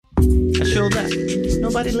A show that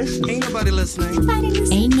nobody listening. Ain't nobody listening.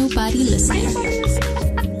 Ain't nobody listening.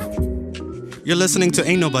 You're listening to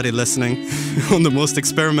Ain't Nobody Listening on the most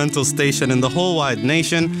experimental station in the whole wide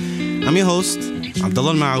nation. I'm your host,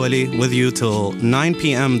 Abdullah Al-Ma'awali, with you till 9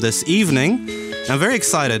 p.m. this evening. I'm very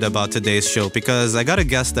excited about today's show because I got a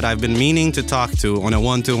guest that I've been meaning to talk to on a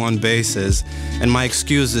one-to-one basis. And my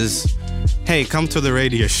excuse is, hey, come to the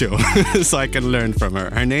radio show so I can learn from her.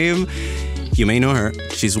 Her name, you may know her.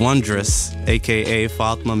 She's wondrous, a.k.a.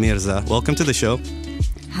 Fatma Mirza. Welcome to the show.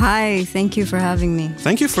 Hi, thank you for having me.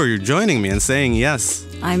 Thank you for joining me and saying yes.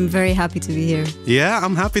 I'm very happy to be here. Yeah,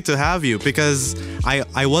 I'm happy to have you because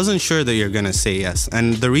I wasn't sure that you're going to say yes.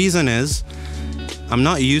 And the reason is, I'm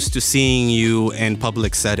not used to seeing you in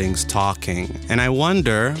public settings talking. And I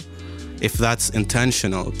wonder if that's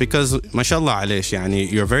intentional because, mashallah alaysh, yani,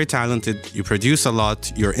 you're very talented, you produce a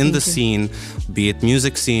lot, you're in the scene, be it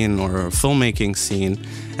music scene or filmmaking scene.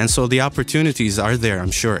 And so the opportunities are there,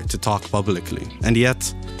 I'm sure, to talk publicly. And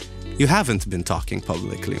yet, you haven't been talking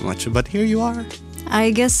publicly much, but here you are.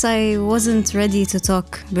 I guess I wasn't ready to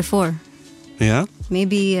talk before. Yeah?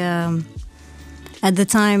 Maybe at the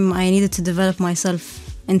time I needed to develop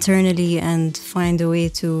myself internally and find a way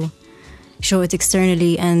to show it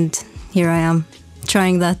externally, and here I am,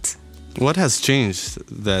 trying that. What has changed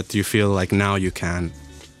that you feel like now you can?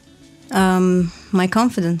 My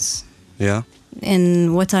confidence. Yeah?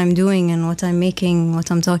 In what I'm doing and what I'm making, what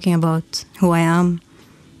I'm talking about, who I am,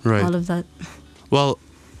 Right. all of that. Well,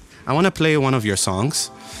 I want to play one of your songs.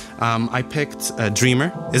 I picked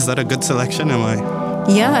Dreamer. Is that a good selection? Am I?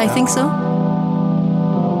 Yeah, I think so.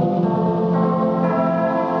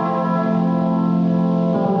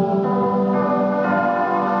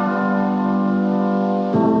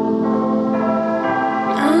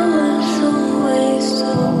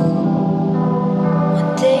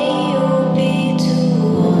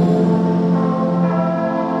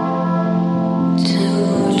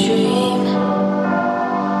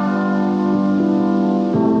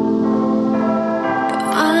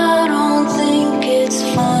 I don't think it's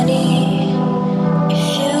funny.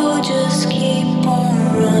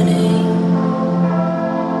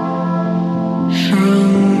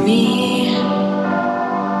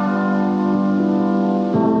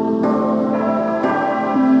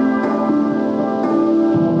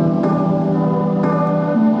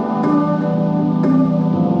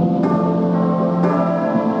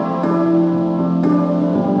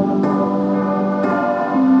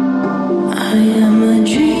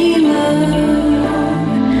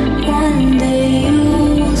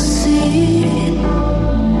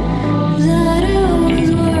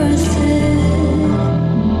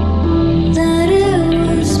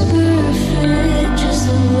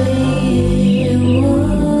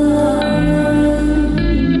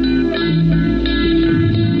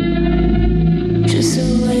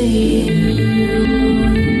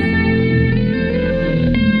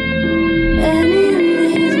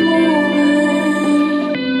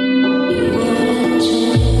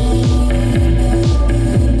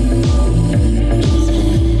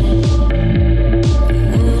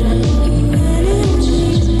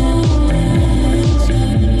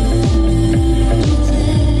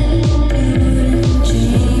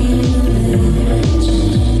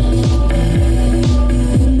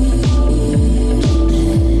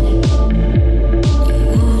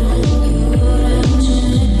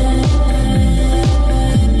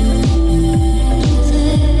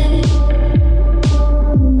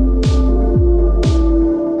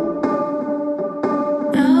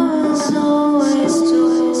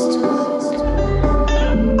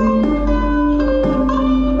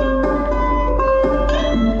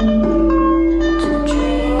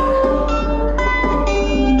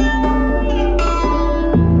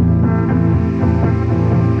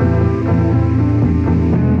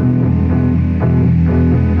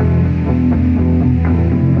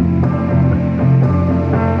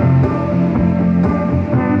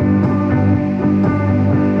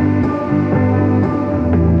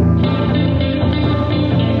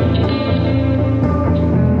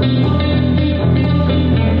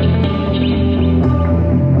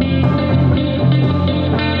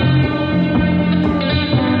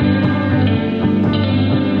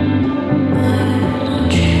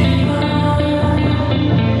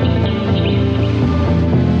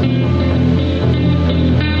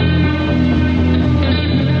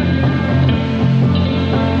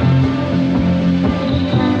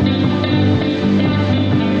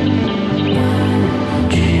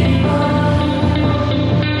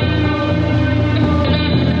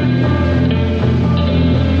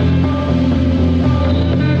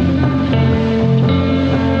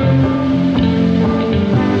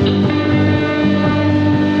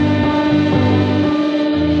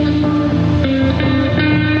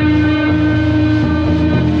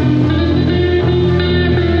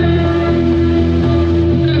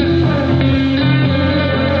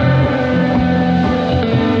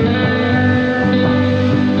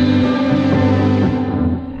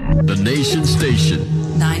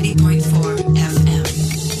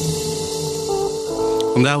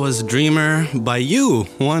 that was Dreamer by you,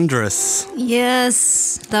 Wondrous.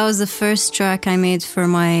 Yes, that was the first track I made for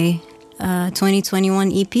my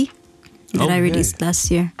 2021 EP that I released last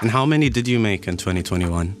year. And how many did you make in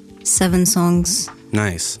 2021? 7 songs.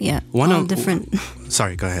 Nice. Yeah, One all of different.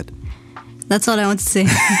 Sorry, go ahead. That's all I want to say.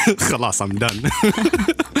 Khalas, I'm done.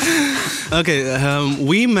 Okay,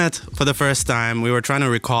 we met for the first time. We were trying to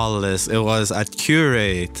recall this. It was at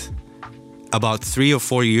Curate about 3 or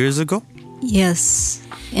 4 years ago. Yes,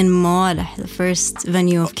 in Mawalih, the first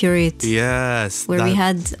venue of Curate. Yes. Where we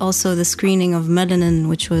had also the screening of Melanin,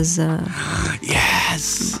 which was...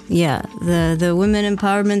 yes. Yeah, the women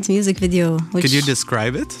empowerment music video. Which Could you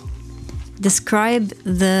describe it? Describe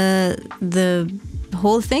the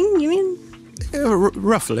whole thing, you mean?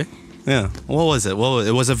 Roughly. Yeah. What was it?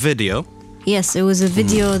 It was a video. Yes, it was a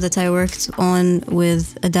video that I worked on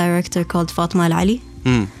with a director called Fatma al-Ali.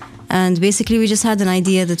 And basically we just had an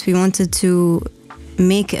idea that we wanted to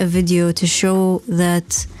make a video to show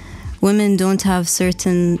that women don't have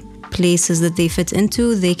certain places that they fit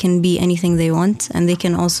into. They can be anything they want, and they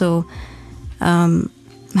can also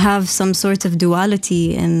have some sort of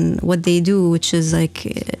duality in what they do, which is like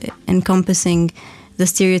encompassing the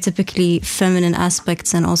stereotypically feminine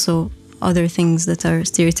aspects and also other things that are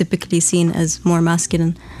stereotypically seen as more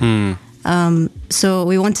masculine. So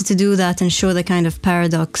we wanted to do that and show the kind of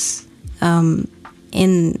paradox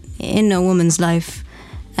in a woman's life,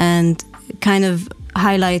 and kind of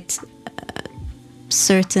highlight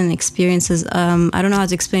certain experiences. I don't know how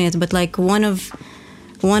to explain it, but like one of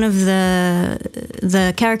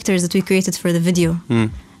the characters that we created for the video,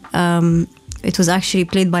 it was actually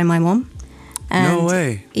played by my mom. And no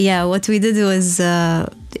way. Yeah, what we did was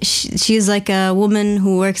she's like a woman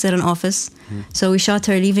who works at an office. So we shot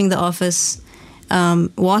her leaving the office,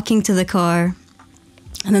 walking to the car,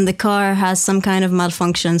 and then the car has some kind of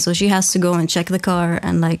malfunction, so she has to go and check the car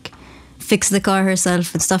and like fix the car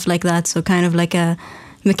herself and stuff like that. So kind of like a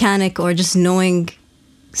mechanic, or just knowing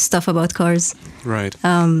stuff about cars. Right.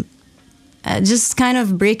 Just kind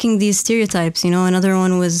of breaking these stereotypes, you know. Another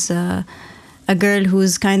one was a girl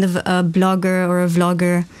who's kind of a blogger or a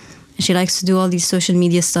vlogger. She likes to do all these social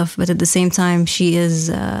media stuff, but at the same time she is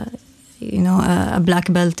a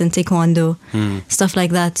black belt in taekwondo, stuff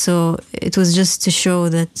like that. So it was just to show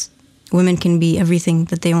that women can be everything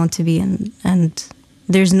that they want to be, and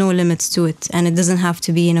there's no limits to it, and it doesn't have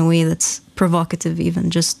to be in a way that's provocative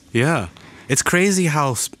even. Just it's crazy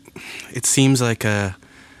how it seems like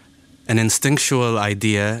an instinctual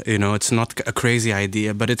idea, you know. It's not a crazy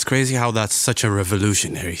idea, but it's crazy how that's such a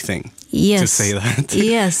revolutionary thing. Yes, to say that.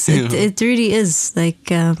 Yes, it really is.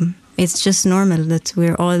 Like it's just normal that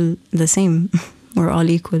we're all the same. We're all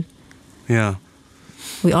equal. Yeah.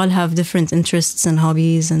 We all have different interests and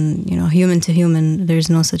hobbies, and you know, human to human, there's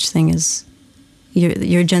no such thing as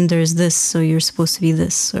your gender is this, so you're supposed to be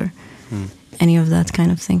this, or any of that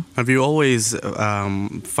kind of thing. Have you always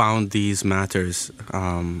found these matters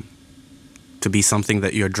to be something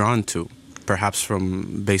that you're drawn to, perhaps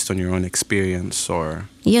based on your own experience, or?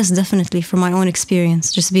 Yes, definitely, from my own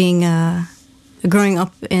experience, just being growing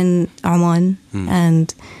up in Oman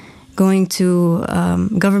and going to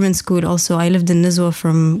government school. Also, I lived in Nizwa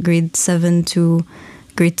from grade 7 to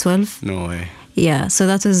grade 12. No way. Yeah, so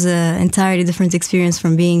that was an entirely different experience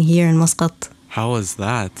from being here in Muscat. How was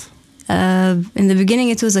that? In the beginning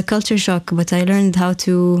it was a culture shock, but I learned how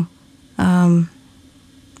to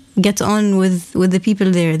get on with the people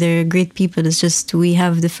there. They're great people. It's just we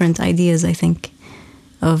have different ideas, I think,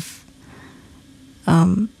 of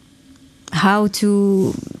how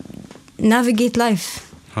to navigate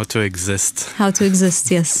life. How to exist. How to exist,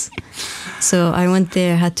 yes. So I went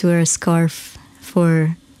there, had to wear a scarf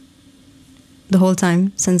for the whole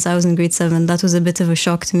time since I was in grade 7. That was a bit of a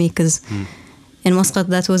shock to me, because in Muscat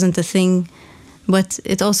that wasn't a thing. But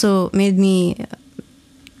it also made me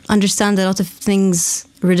understand a lot of things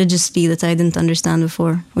religiously that I didn't understand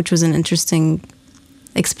before, which was an interesting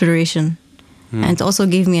exploration. And it also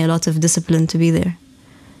gave me a lot of discipline to be there.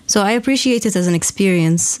 So I appreciate it as an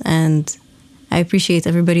experience, and I appreciate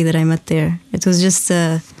everybody that I met there. It was just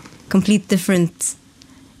a complete different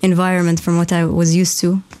environment from what I was used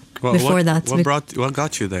to before that. What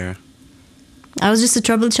got you there? I was just a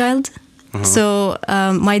troubled child. So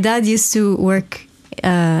my dad used to work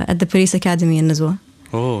at the police academy in Nizwa.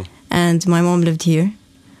 Oh. And my mom lived here.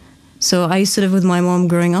 So I used to live with my mom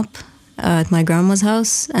growing up at my grandma's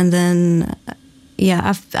house. And then,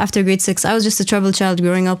 after grade 6, I was just a troubled child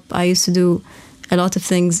growing up. I used to do a lot of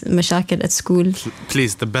things, mashakil at school.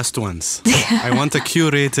 Please, the best ones. I want a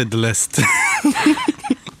curated list.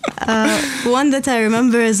 One that I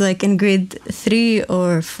remember is like in grade 3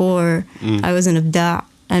 or 4, I was in Ibda',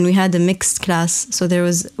 and we had a mixed class. So there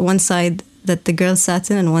was one side that the girls sat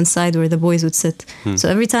in and one side where the boys would sit. So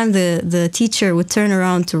every time the teacher would turn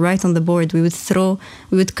around to write on the board, we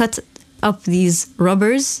would cut up these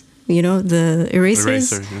rubbers, you know, the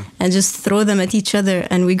erasers, and just throw them at each other.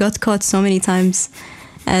 And we got caught so many times.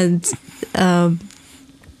 And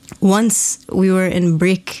once we were in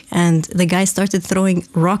break and the guy started throwing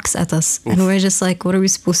rocks at us. Oof. And we're just like, what are we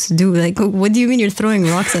supposed to do? Like, what do you mean you're throwing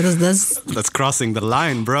rocks at us? That's crossing the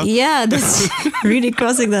line, bro. Yeah, that's really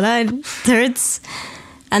crossing the line. It hurts.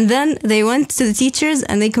 And then they went to the teachers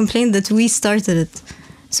and they complained that we started it.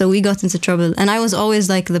 So we got into trouble. And I was always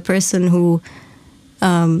like the person who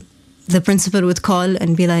the principal would call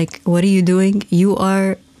and be like, what are you doing? You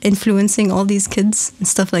are influencing all these kids and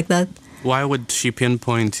stuff like that. Why would she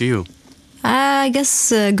pinpoint you? I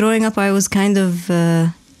guess growing up I was kind of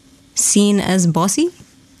seen as bossy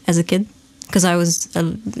as a kid because I was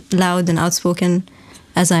loud and outspoken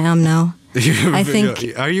as I am now. I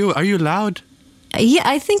think. Are you loud? Yeah,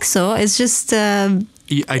 I think so. It's just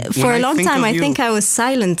for a long time I think I was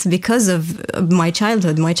silent because of my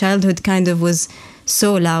childhood. My childhood kind of was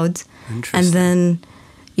so loud, and then,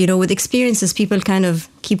 you know, with experiences, people kind of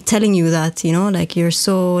keep telling you that, you know, like you're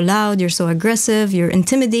so loud, you're so aggressive, you're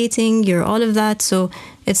intimidating, you're all of that. So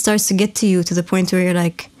it starts to get to you to the point where you're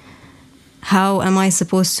like, how am I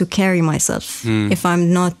supposed to carry myself if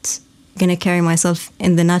I'm not going to carry myself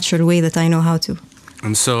in the natural way that I know how to?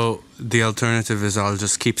 And so the alternative is I'll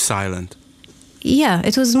just keep silent. Yeah,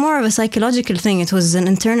 it was more of a psychological thing. It was an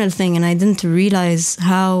internal thing, and I didn't realize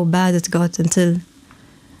how bad it got until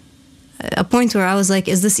a point where I was like,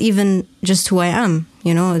 is this even just who I am?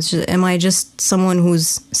 You know, am I just someone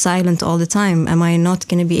who's silent all the time? Am I not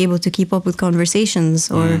going to be able to keep up with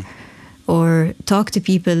conversations or talk to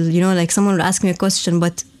people? You know, like someone will ask me a question,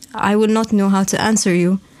 but I will not know how to answer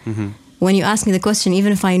you when you ask me the question,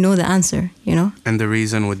 even if I know the answer, you know? And the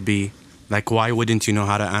reason would be, like, why wouldn't you know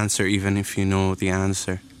how to answer even if you know the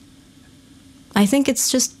answer? I think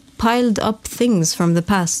it's just piled up things from the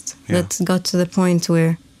past that got to the point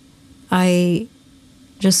where I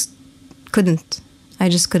just couldn't.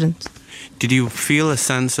 Did you feel a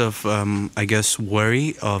sense of, I guess,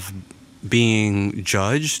 worry of being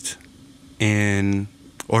judged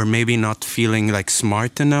or maybe not feeling like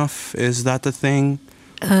smart enough? Is that the thing?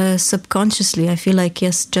 Subconsciously, I feel like,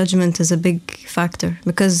 yes, judgment is a big factor.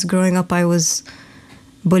 Because growing up, I was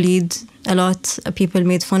bullied a lot. People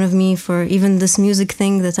made fun of me for even this music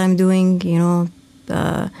thing that I'm doing, you know,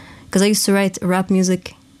 because I used to write rap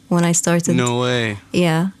music when I started. No way.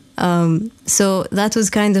 Yeah. So that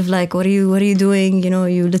was kind of like, what are you doing? You know,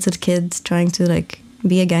 you little kid trying to like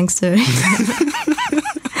be a gangster.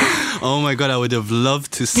 Oh my God, I would have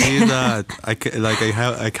loved to see that.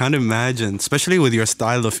 I can't imagine, especially with your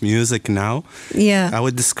style of music now. Yeah. I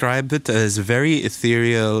would describe it as very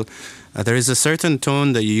ethereal. There is a certain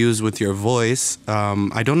tone that you use with your voice.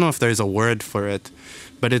 I don't know if there's a word for it,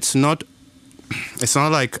 but it's not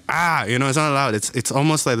like, you know, it's not loud. It's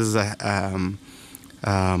almost like there's a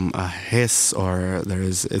hiss, or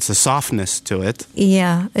it's a softness to it.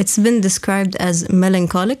 Yeah, it's been described as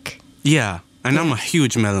melancholic. Yeah, and I'm a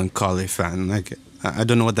huge melancholy fan. Like, I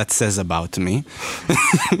don't know what that says about me.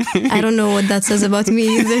 I don't know what that says about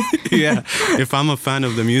me either. Yeah, if I'm a fan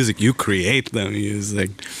of the music, you create the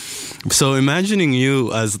music. So imagining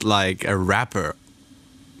you as like a rapper,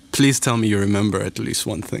 please tell me you remember at least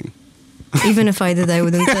one thing. Even if I did, I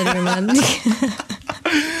wouldn't tell you, man.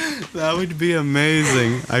 That would be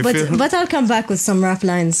amazing. But I'll come back with some rap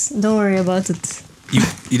lines. Don't worry about it.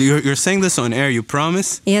 You're saying this on air, you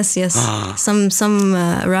promise? Yes. Some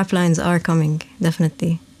rap lines are coming,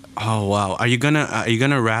 definitely. Oh wow! Are you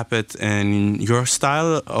gonna rap it in your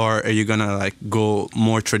style, or are you gonna like go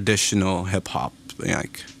more traditional hip hop,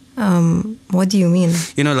 like? What do you mean?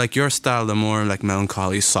 You know, like your style, the more like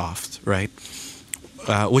melancholy, soft, right?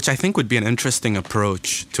 Which I think would be an interesting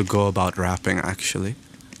approach to go about rapping, actually.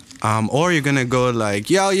 Or you're gonna go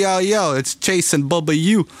like, yo, it's Chase and Bubba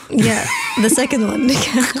You. Yeah, the second one.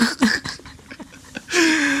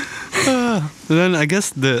 Then I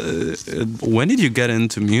guess when did you get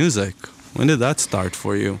into music? When did that start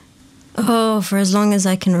for you? Oh, for as long as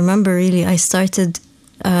I can remember, really. I started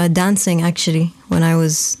dancing, actually, when I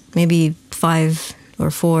was maybe 5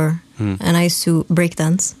 or 4. And I used to break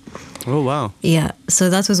dance. Oh, wow. Yeah, so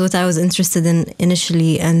that was what I was interested in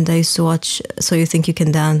initially, and I used to watch So You Think You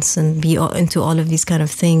Can Dance and be into all of these kind of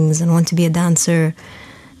things and want to be a dancer.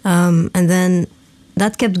 And then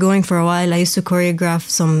that kept going for a while. I used to choreograph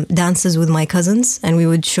some dances with my cousins, and we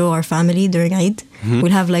would show our family during Eid.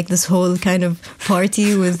 We'd have like this whole kind of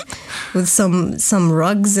party with some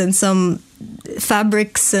rugs and some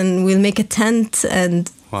fabrics, and we'll make a tent,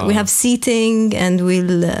 and we have seating, and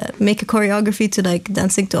we'll make a choreography to like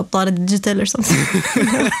dancing to Abtal Digital or something.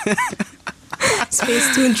 Space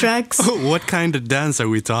Tune tracks. What kind of dance are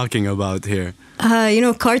we talking about here?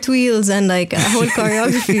 Cartwheels and like a whole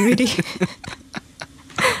choreography, really.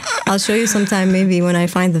 I'll show you sometime maybe when I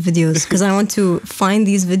find the videos, because I want to find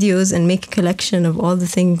these videos and make a collection of all the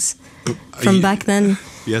things from back then.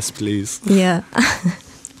 Yes, please. Yeah.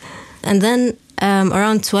 And then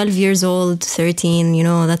around 12 years old, 13,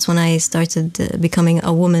 that's when I started becoming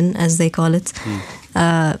a woman, as they call it.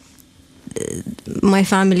 My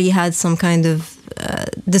family had some kind of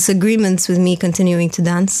disagreements with me continuing to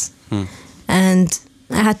dance. And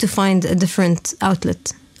I had to find a different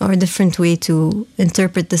outlet or a different way to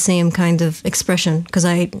interpret the same kind of expression, because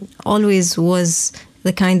I always was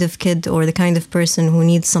the kind of kid or the kind of person who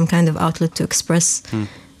needs some kind of outlet to express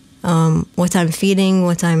what I'm feeling,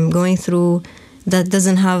 what I'm going through, that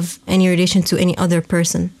doesn't have any relation to any other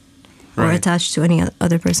person or attached to any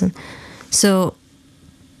other person. So,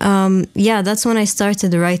 that's when I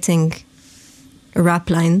started writing rap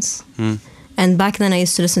lines. And back then I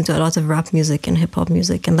used to listen to a lot of rap music and hip-hop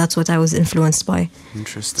music, and that's what I was influenced by.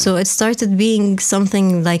 Interesting. So it started being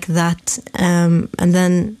something like that, and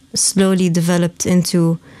then slowly developed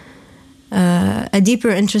into a deeper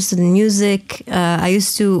interest in music. I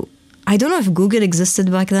don't know if Google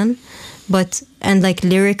existed back then, and like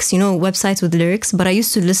lyrics, websites with lyrics, but I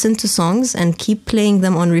used to listen to songs and keep playing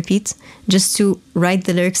them on repeat just to write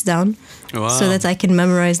the lyrics down. Wow. So that I can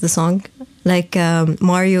memorize the song. Like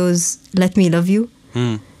Mario's Let Me Love You.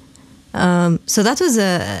 So that was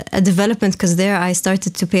a development, because there I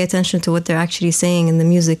started to pay attention to what they're actually saying in the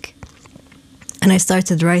music. And I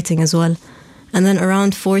started writing as well. And then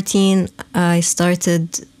around 14, I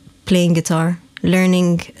started playing guitar,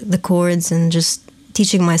 learning the chords and just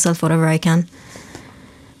teaching myself whatever I can.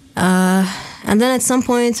 And then at some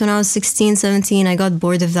point when I was 16, 17, I got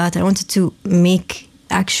bored of that. I wanted to make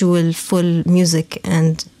actual full music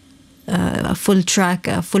and a full track,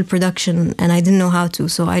 a full production, and I didn't know how to,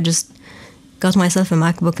 so I just got myself a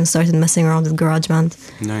MacBook and started messing around with GarageBand.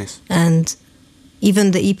 Nice. And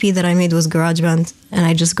even the EP that I made was GarageBand, and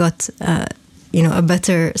I just got a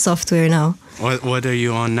better software now. What are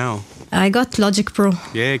you on now? I got Logic Pro.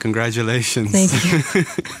 Yay, congratulations. Thank you.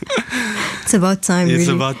 It's about time, really. It's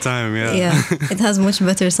about time, yeah. Yeah, it has much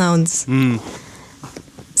better sounds.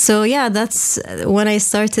 So yeah, that's when I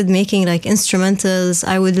started making like instrumentals.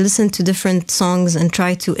 I would listen to different songs and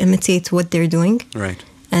try to imitate what they're doing. Right.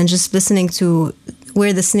 And just listening to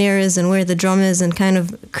where the snare is and where the drum is, and kind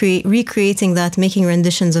of recreating that, making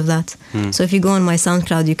renditions of that. So if you go on my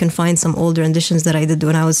SoundCloud, you can find some old renditions that I did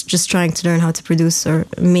when I was just trying to learn how to produce or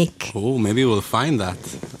make. Oh, maybe we'll find that.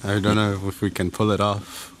 I don't know if we can pull it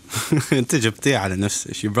off. انت جبتيه على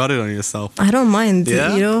نفسك. You brought it on yourself. I don't mind.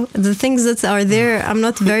 Yeah? The things that are there, I'm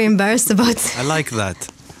not very embarrassed about. I like that.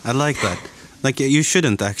 Like, you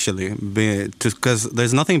shouldn't actually, because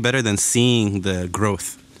there's nothing better than seeing the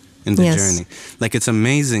growth in the journey. Like, it's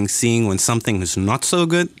amazing seeing when something is not so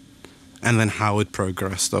good and then how it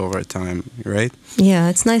progressed over time, right? Yeah,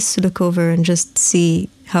 it's nice to look over and just see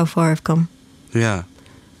how far I've come. Yeah.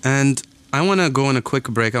 And I want to go on a quick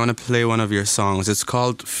break. I want to play one of your songs. It's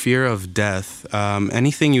called Fear of Death.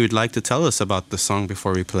 Anything you would like to tell us about the song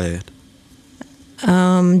before we play it?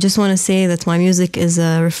 Just want to say that my music is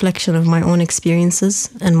a reflection of my own experiences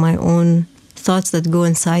and my own thoughts that go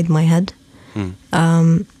inside my head.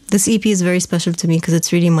 This EP is very special to me because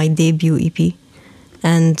it's really my debut EP.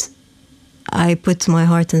 And I put my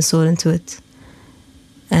heart and soul into it.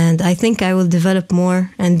 And I think I will develop more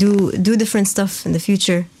and do different stuff in the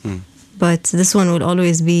future. But this one will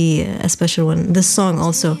always be a special one. This song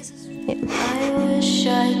also. I wish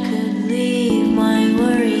I could leave my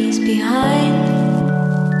worries behind,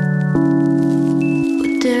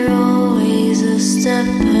 but they're always a step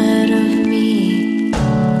ahead of me.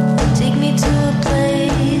 Take me to a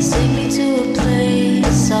place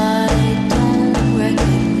I don't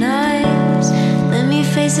recognize. Let me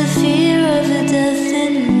face the fear of the death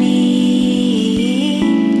in me.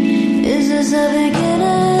 Is this a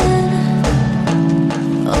beginning?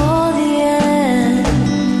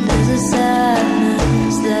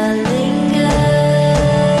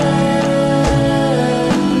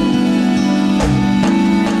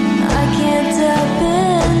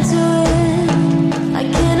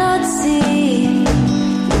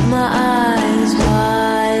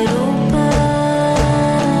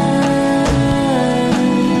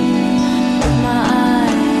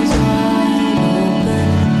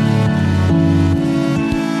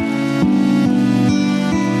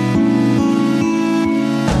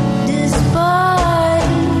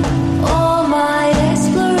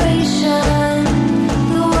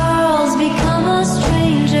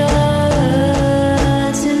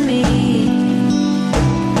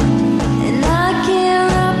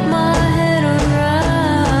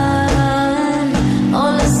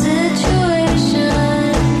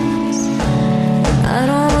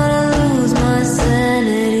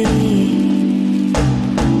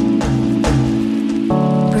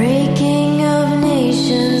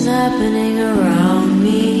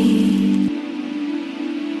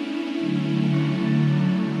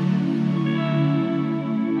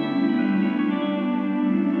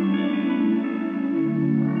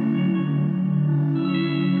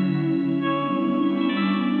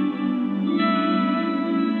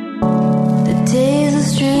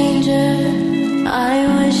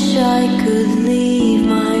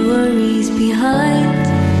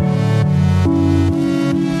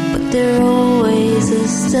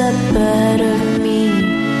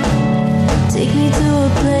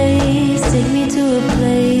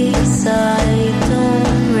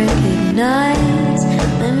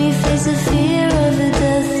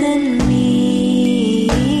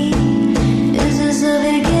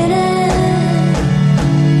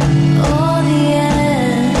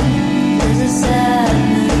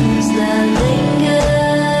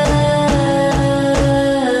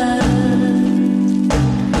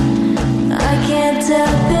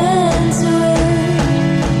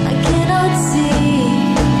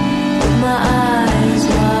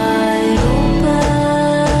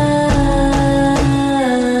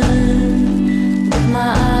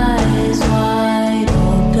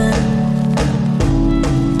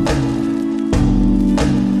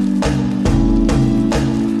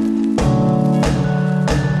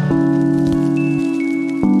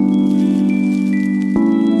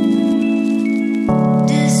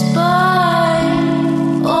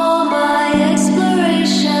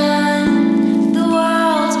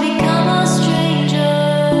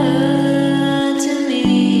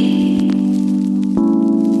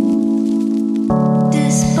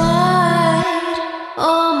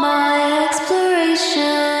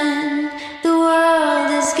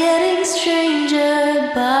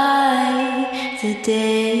 the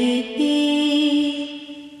day.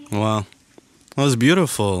 Wow. That was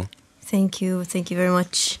beautiful. Thank you very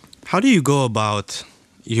much. How do you go about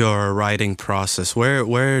your writing process?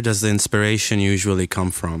 Where does the inspiration usually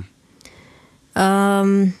come from?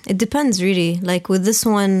 It depends really. Like with this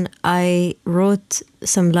one, I wrote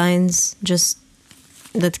some lines just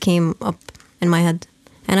that came up in my head,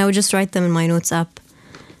 and I would just write them in my notes app.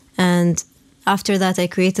 And after that, I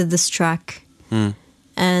created this track.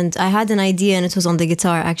 And I had an idea, and it was on the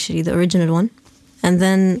guitar, actually, the original one. And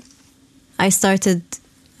then I started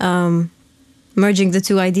merging the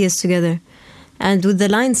two ideas together. And with the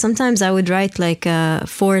lines, sometimes I would write like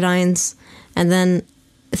 4 lines, and then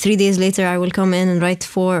 3 days later I will come in and write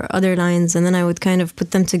 4 other lines, and then I would kind of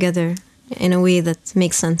put them together in a way that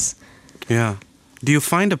makes sense. Yeah. Do you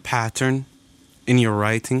find a pattern in your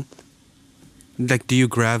writing? Like, do you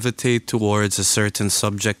gravitate towards a certain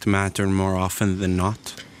subject matter more often than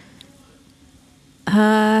not?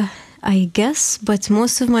 I guess, but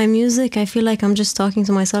most of my music, I feel like I'm just talking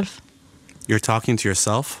to myself. You're talking to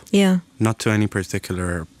yourself? Yeah. Not to any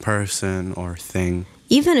particular person or thing?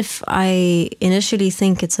 Even if I initially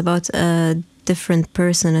think it's about a different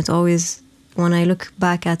person, it always, when I look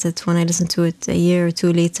back at it, when I listen to it a year or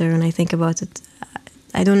 2 later and I think about it,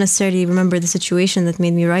 I don't necessarily remember the situation that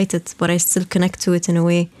made me write it, but I still connect to it in a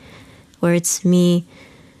way where it's me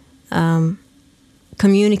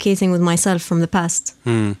communicating with myself from the past.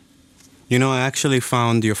 You know, I actually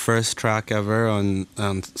found your first track ever on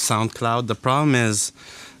SoundCloud. The problem is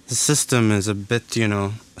the system is a bit,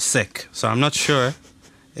 sick. So I'm not sure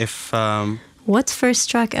if... What first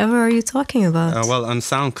track ever are you talking about? well, on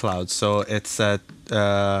SoundCloud. So it's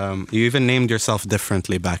you even named yourself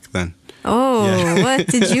differently back then. Oh, Yeah. What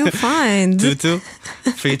did you find? Tutu,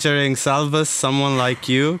 featuring Salvas, Someone Like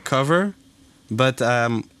You cover. But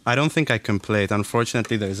I don't think I can play it.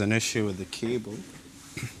 Unfortunately, there's an issue with the cable.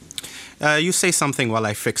 You say something while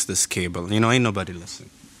I fix this cable. Ain't nobody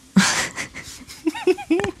listening.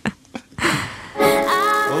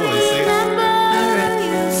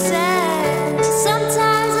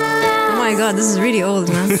 Oh my god, this is really old,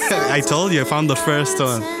 man. I told you, I found the first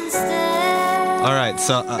one. All right,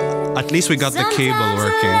 so at least we got the cable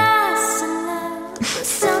working.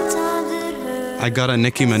 I got a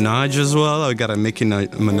Nicki Minaj as well. I got a Nicki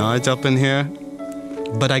Minaj up in here.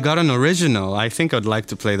 But I got an original. I think I'd like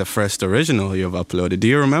to play the first original you've uploaded. Do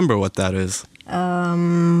you remember what that is?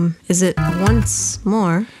 Is it Once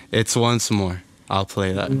More? It's Once More. I'll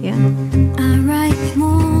play that. Yeah. I write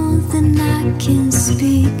more than I can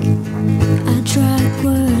speak. I drag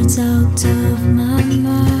words out of my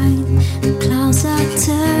mind. The clouds are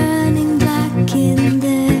turning black in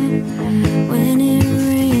there. When it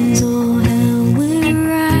rains, all hell will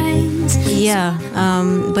rise. Yeah,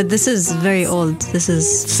 but this is very old. This is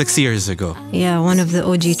 6 years ago. one of the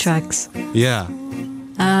OG tracks. Yeah.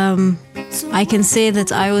 I can say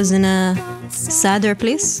that I was in a sadder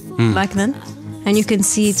place back then, and you can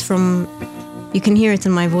see it you can hear it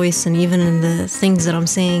in my voice and even in the things that I'm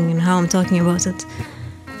saying and how I'm talking about it.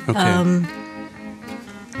 Okay.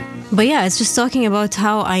 But yeah, it's just talking about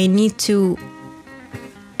how I need to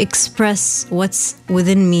express what's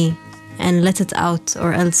within me and let it out,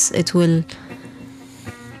 or else it will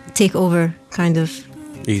take over, kind of.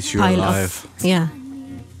 Eat you pile alive. up. Yeah.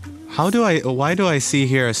 Why do I see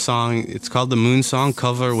here a song, it's called the Moon Song,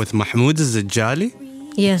 cover with Mahmoud Zijjali?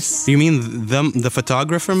 Yes. You mean the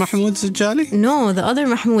photographer Mahmoud Zijjali? No, the other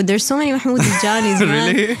Mahmoud. There's so many Mahmoud Jalis,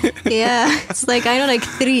 man. Really? Yeah. It's like, I know like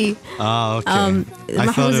 3. Ah, okay. I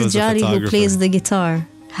thought Mahmoud it was a Jali, Jali, who photographer. plays the guitar.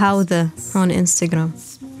 Howda on Instagram.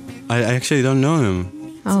 I actually don't know him.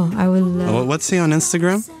 Oh, I will. What's he on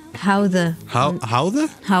Instagram? Howda. How the?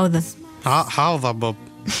 Howda. How the Bob?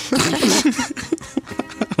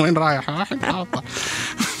 وين رايح؟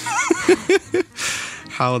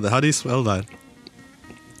 How do you spell that?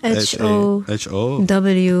 HOWTHE.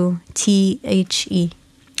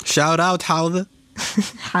 Shout out Howda.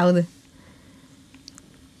 Howda.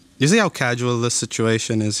 You see how casual this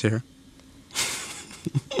situation is here?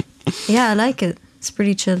 Yeah, I like it. It's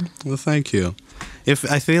pretty chill. Well, thank you.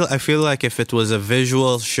 I feel like if it was a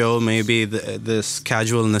visual show, maybe this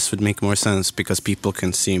casualness would make more sense because people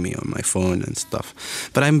can see me on my phone and stuff.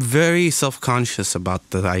 But I'm very self-conscious about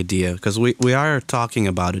the idea because we are talking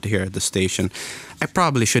about it here at the station. I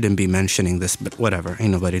probably shouldn't be mentioning this, but whatever.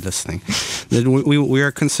 Ain't nobody listening. We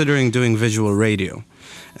are considering doing visual radio.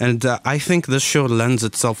 And I think this show lends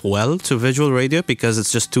itself well to visual radio because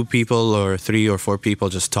it's just 2 people or 3 or 4 people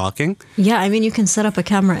just talking. Yeah, I mean, you can set up a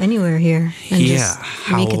camera anywhere here and just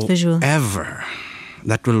make it visual. However,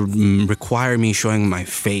 that will require me showing my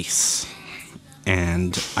face.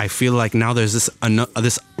 And I feel like now there's this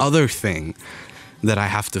other thing that I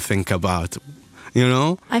have to think about, you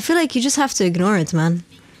know? I feel like you just have to ignore it, man.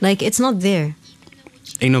 Like, it's not there.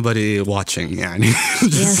 Ain't nobody watching, yeah.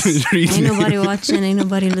 Yes. Ain't nobody watching, ain't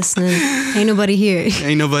nobody listening, ain't nobody here.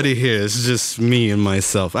 Ain't nobody here. It's just me and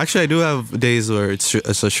myself. Actually, I do have days where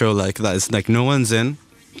it's a show like that. It's like no one's in.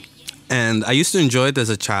 And I used to enjoy it as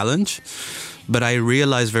a challenge, but I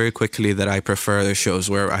realized very quickly that I prefer the shows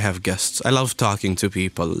where I have guests. I love talking to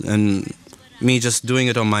people, and me just doing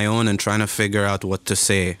it on my own and trying to figure out what to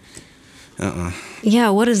say. Yeah,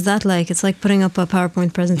 what is that like? It's like putting up a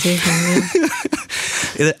PowerPoint presentation.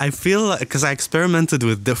 I feel, because I experimented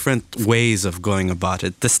with different ways of going about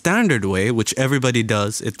it. The standard way, which everybody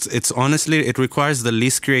does, it's honestly, it requires the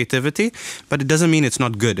least creativity, but it doesn't mean it's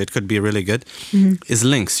not good. It could be really good, is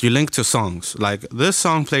links. You link to songs. Like, this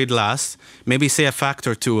song played last, maybe say a fact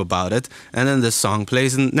or two about it, and then this song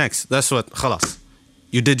plays next. That's what, khalas.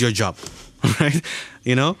 You did your job, right?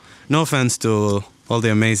 You know? No offense to all the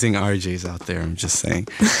amazing RJs out there, I'm just saying.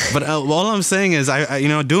 But all I'm saying is, I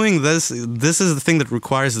doing this is the thing that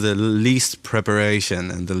requires the least preparation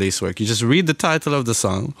and the least work. You just read the title of the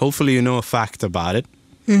song. Hopefully you know a fact about it.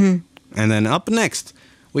 And then up next,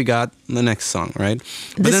 we got the next song, right?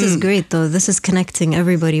 This is great, though. This is connecting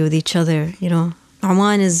everybody with each other, you know.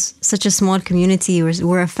 Oman is such a small community.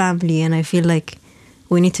 We're a family, and I feel like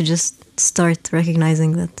we need to just start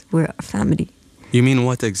recognizing that we're a family. You mean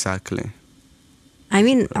what exactly? I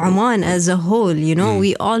mean, Oman as a whole, you know,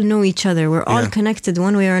 we all know each other. We're all connected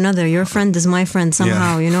one way or another. Your friend is my friend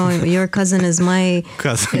somehow, you know. Your cousin is my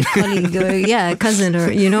cousin. Colleague. Cousin, or,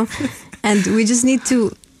 you know. And we just need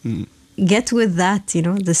to get with that, you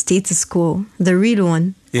know, the status quo, the real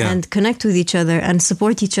one, and connect with each other and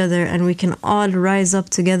support each other. And we can all rise up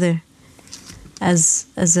together as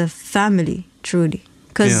a family, truly.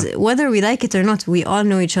 Because whether we like it or not, we all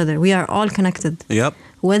know each other. We are all connected. Yep.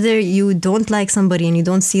 Whether you don't like somebody and you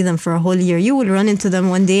don't see them for a whole year, you will run into them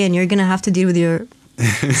one day and you're going to have to deal with your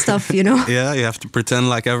stuff, you know? Yeah, you have to pretend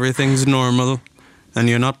like everything's normal and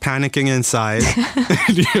you're not panicking inside.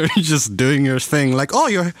 You're just doing your thing. Like,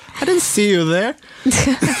 oh, I didn't see you there.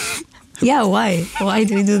 Yeah, why? Why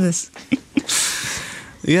do we do this?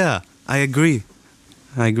 Yeah, I agree.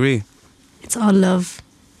 It's all love.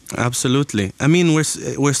 Absolutely. I mean,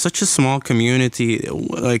 we're such a small community.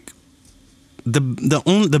 Like,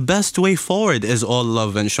 the best way forward is all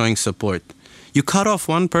love and showing support. You cut off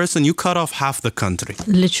one person, you cut off half the country.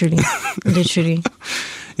 Literally.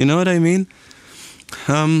 You know what I mean?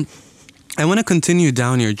 I want to continue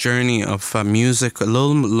down your journey of music a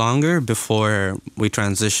little longer before we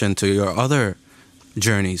transition to your other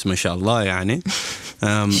journeys, mashallah, yani.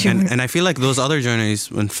 Sure. And I feel like those other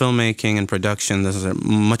journeys in filmmaking and production, those are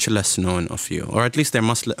much less known of you, or at least they're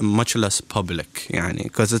much less public, yani,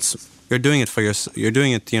 because you're doing it you're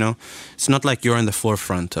doing it, you know. It's not like you're in the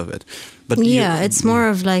forefront of it. But it's more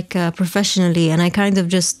of like professionally, and I kind of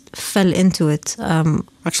just fell into it.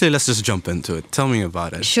 Actually, let's just jump into it. Tell me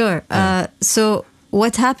about it. Sure. So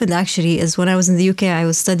what happened actually is when I was in the UK, I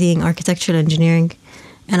was studying architectural engineering,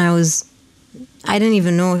 and I didn't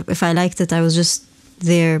even know if I liked it. I was just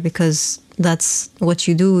there because that's what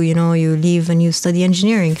you do, you know, you leave and you study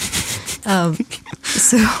engineering.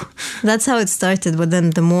 So that's how it started. But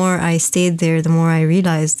then the more I stayed there, the more I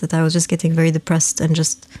realized that I was just getting very depressed and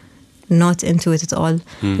just not into it at all.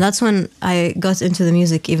 That's when I got into the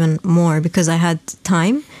music even more, because I had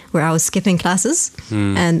time where I was skipping classes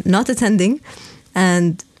and not attending,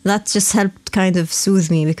 and that just helped kind of soothe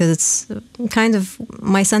me, because it's kind of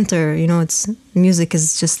my center, you know, it's music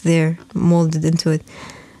is just there, molded into it.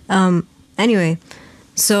 Anyway,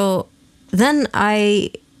 so then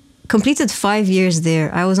I completed 5 years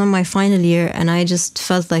there. I was on my final year and I just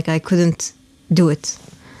felt like I couldn't do it.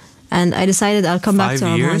 And I decided I'll come back to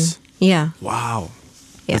Oman. 5 years? Yeah. Wow.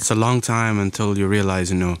 Yeah. It's a long time until you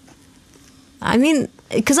realize, I mean,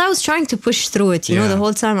 because I was trying to push through it, you know, the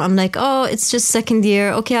whole time. I'm like, oh, it's just second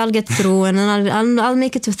year. Okay, I'll get through, and then I'll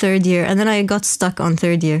make it to third year. And then I got stuck on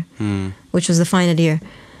third year, which was the final year.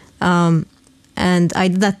 And I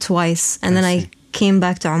did that twice. And then I came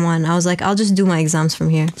back to Oman. I was like, I'll just do my exams from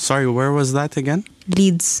here. Sorry, where was that again?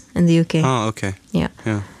 Leeds in the UK. Oh, okay. Yeah.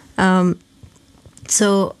 Yeah.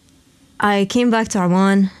 So I came back to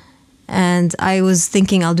Oman, and I was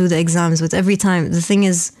thinking I'll do the exams. But every time, the thing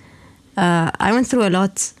is, I went through a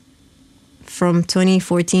lot from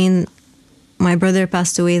 2014. My brother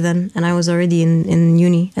passed away then, and I was already in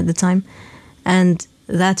uni at the time. And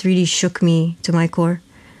that really shook me to my core.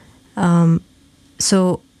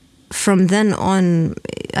 So from then on,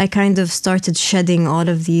 I kind of started shedding all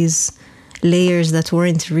of these layers that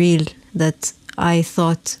weren't real, that I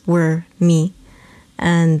thought were me.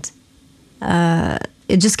 And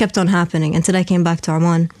it just kept on happening until I came back to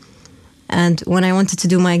Oman. And when I wanted to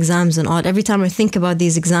do my exams and all, every time I think about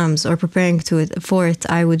these exams or preparing for it,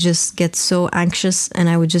 I would just get so anxious and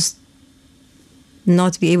I would just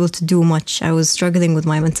not be able to do much. I was struggling with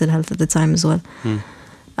my mental health at the time as well.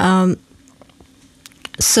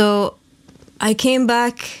 So I came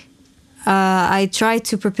back. I tried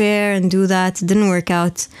to prepare and do that. It didn't work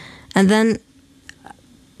out. And then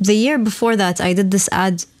the year before that, I did this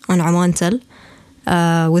ad on Amantel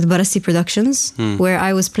with Barassi Productions, where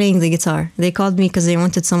I was playing the guitar. They called me because they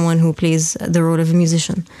wanted someone who plays the role of a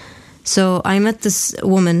musician. So I met this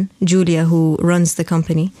woman, Julia, who runs the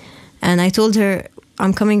company. And I told her,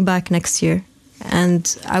 I'm coming back next year.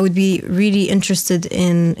 And I would be really interested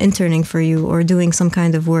in interning for you or doing some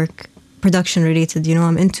kind of work, production related. You know,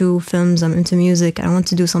 I'm into films, I'm into music. I want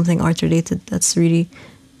to do something art related. That's really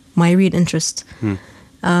my real interest.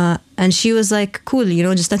 And she was like, cool, you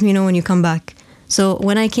know, just let me know when you come back. So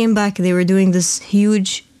when I came back, they were doing this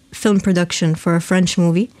huge film production for a French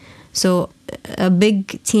movie. So a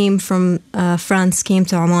big team from France came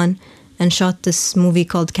to Oman and shot this movie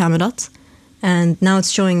called Camelot. And now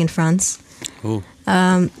it's showing in France.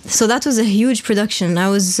 So that was a huge production. I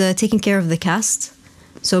was taking care of the cast.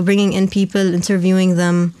 So bringing in people, interviewing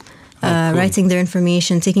them, cool. Writing their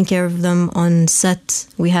information, taking care of them on set.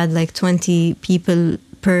 We had like 20 people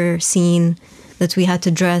per scene that we had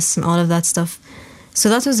to dress and all of that stuff. So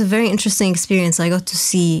that was a very interesting experience. I got to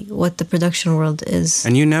see what the production world is.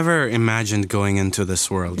 And you never imagined going into this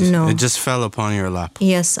world? No. It just fell upon your lap?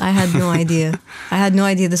 Yes, I had no idea. I had no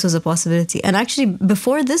idea this was a possibility. And actually,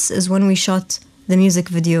 before this is when we shot the music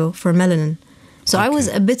video for Melanin. So I was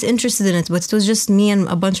a bit interested in it, but it was just me and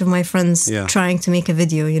a bunch of my friends trying to make a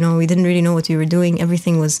video. You know, we didn't really know what we were doing.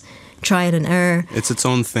 Everything was trial and error. It's its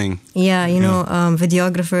own thing. Yeah, you know,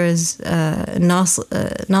 videographers,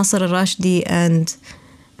 Nasser al-Rashdi and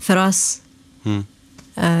Faras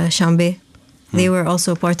Shambe. They were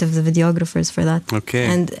also part of the videographers for that. Okay.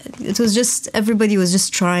 And it was just, everybody was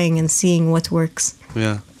just trying and seeing what works.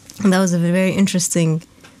 Yeah. And that was a very interesting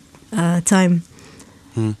time.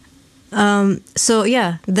 So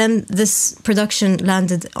yeah, then this production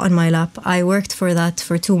landed on my lap. I worked for that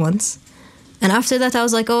for 2 months. And after that, I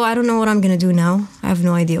was like, oh, I don't know what I'm going to do now. I have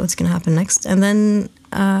no idea what's going to happen next. And then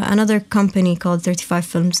another company called 35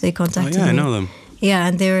 Films, they contacted me. I know them. Yeah,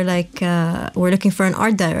 and they were like, we're looking for an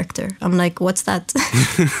art director. I'm like, what's that?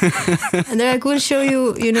 And they're like, we'll show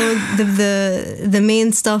you, you know, the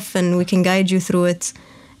main stuff and we can guide you through it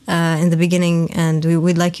in the beginning. And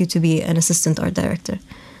we'd like you to be an assistant art director.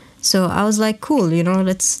 So I was like, cool, you know,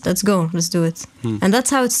 let's go, let's do it. And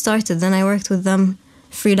that's how it started. Then I worked with them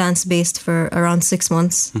freelance-based for around 6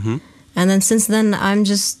 months. And then since then, I'm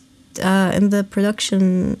just in the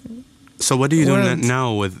production So what do you world. do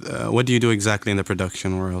now with, what do you do exactly in the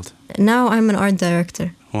production world? Now I'm an art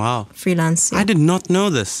director. Wow. Freelance. Yeah. I did not know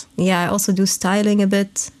this. Yeah, I also do styling a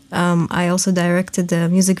bit. I also directed the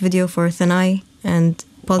music video for Thanai and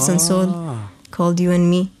Pulse and Soul called You and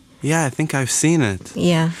Me. Yeah, I think I've seen it.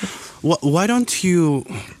 Yeah. Why don't you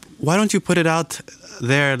put it out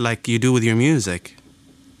there like you do with your music?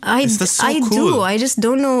 I cool. do. I just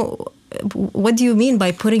don't know. What do you mean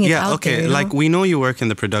by putting it out there? Yeah, okay. You know? Like, we know you work in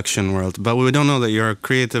the production world, but we don't know that you're a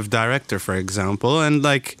creative director, for example. And,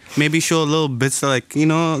 like, maybe show little bits like, you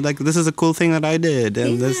know, like, this is a cool thing that I did.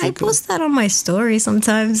 And yeah, this I post that on my story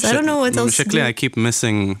sometimes. I don't know what else to do. I keep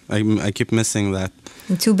missing that.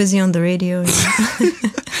 I'm too busy on the radio.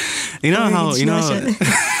 You know how, you know,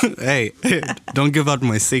 hey, don't give out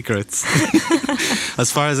my secrets.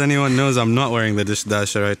 As far as anyone knows, I'm not wearing the dish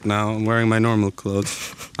dasher right now. I'm wearing my normal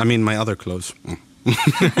clothes. I mean, my other clothes. We're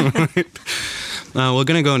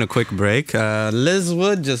going to go on a quick break. Liz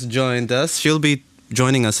Wood just joined us. She'll be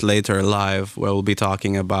joining us later live, where we'll be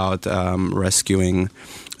talking about rescuing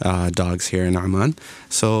dogs here in Oman.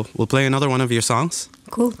 So we'll play another one of your songs.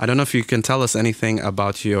 Cool. I don't know if you can tell us anything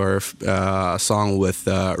about your song with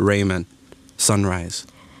Raymond, Sunrise.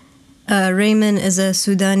 Raymond is a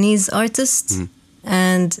Sudanese artist,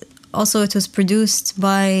 and also it was produced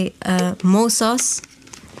by Mosas.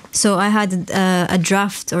 So I had a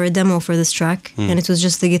draft or a demo for this track, and it was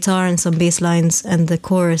just the guitar and some bass lines and the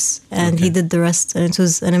chorus, and he did the rest, and it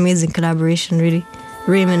was an amazing collaboration, really.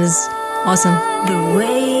 Raymond is awesome. The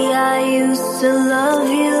way I used to love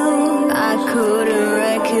you, I couldn't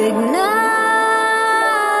recognize.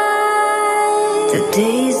 The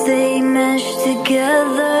days they meshed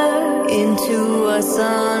together into a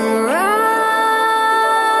sunrise.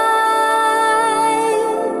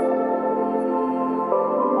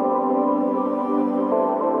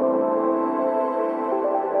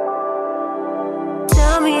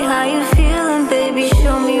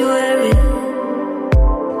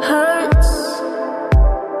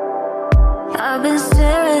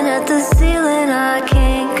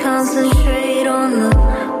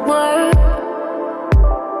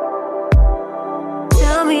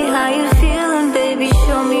 me how you feeling, baby,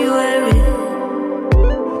 show me where it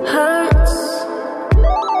hurts.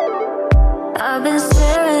 I've been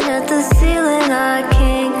staring at the ceiling, I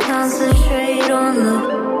can't concentrate on the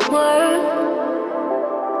word.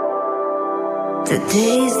 The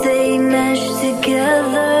days they mesh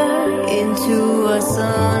together into a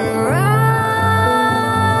sunrise.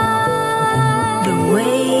 The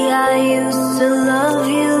way I used to love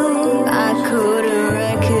you, I couldn't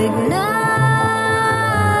recognize.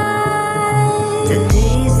 The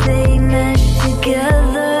days they mesh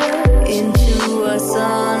together into a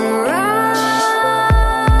sunrise.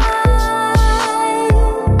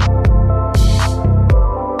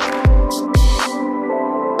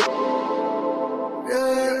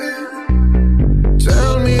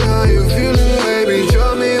 Tell me how you feeling, baby,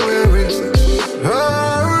 show me where it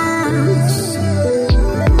hurts.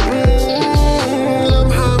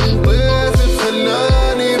 لمحة من طيفك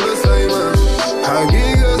خلاني بس أيمن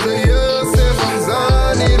حقيقة زي السيف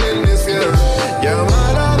أحزاني للنسيان. يا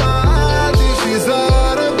مرة ما عادي في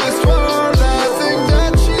زارة this world. I think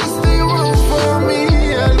that she's the one for me.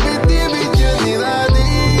 قلبي دي بتجني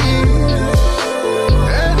نادي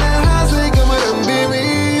أنا حاسس كمان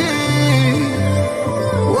بمين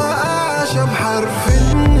وأعيش بحرف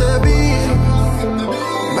النبي.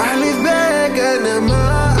 بحلف بيك أنا ما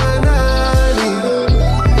أناني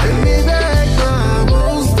حلمي بيك ما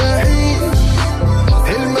مستحيل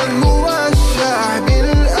حلما موشع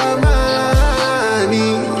بالأماني.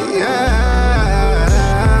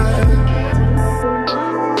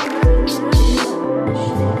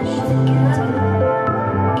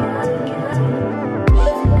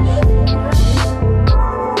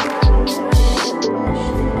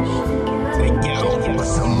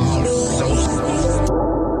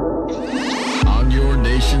 On your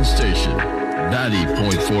nation station,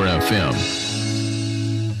 90.4 FM.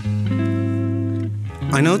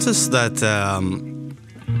 I noticed that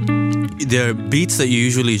the beats that you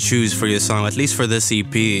usually choose for your song, at least for this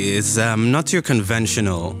EP, is not your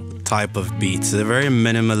conventional type of beats. They're very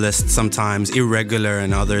minimalist sometimes, irregular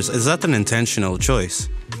in others. Is that an intentional choice?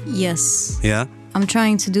 Yes. Yeah? I'm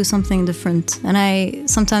trying to do something different, and I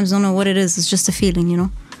sometimes don't know what it is. It's just a feeling, you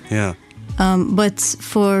know. Yeah. But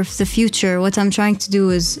for the future, what I'm trying to do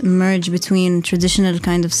is merge between traditional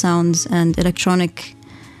kind of sounds and electronic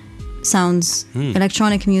sounds,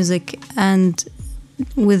 electronic music, and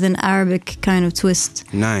with an Arabic kind of twist.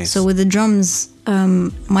 Nice. So with the drums,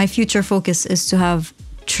 my future focus is to have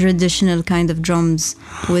traditional kind of drums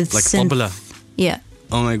with Like synth. tabla. Yeah,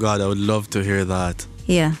 Oh my God, I would love to hear that.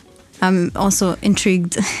 yeah. I'm also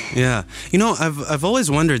intrigued. Yeah, you know, I've always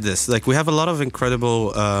wondered this. Like, we have a lot of incredible.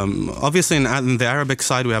 Obviously, in the Arabic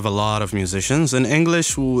side, we have a lot of musicians. In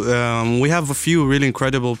English, we have a few really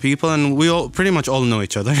incredible people, and we all pretty much all know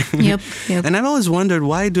each other. Yep. And I've always wondered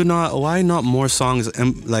why not more songs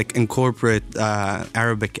like incorporate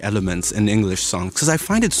Arabic elements in English songs? Because I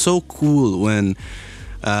find it so cool when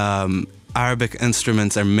Arabic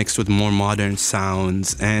instruments are mixed with more modern sounds,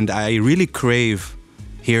 and I really crave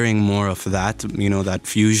hearing more of that, you know, that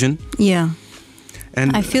fusion. Yeah.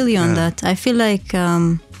 And I feel you on that. I feel like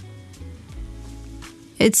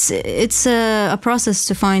it's a process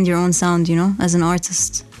to find your own sound, you know, as an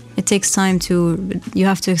artist. It takes time you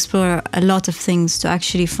have to explore a lot of things to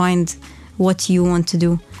actually find what you want to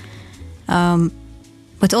do.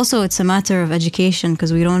 But also it's a matter of education,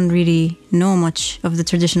 because we don't really know much of the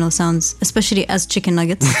traditional sounds, especially as chicken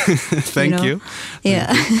nuggets. Thank you.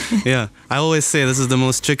 Yeah. Yeah, I always say this is the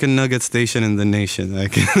most chicken nugget station in the nation.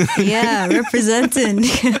 Like, Yeah, representing.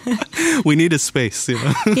 we need a space, you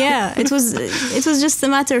know. Yeah, it was just a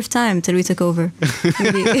matter of time till we took over.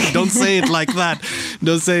 Don't say it like that.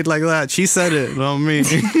 Don't say it like that. She said it, not me.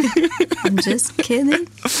 I'm just kidding.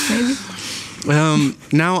 Maybe.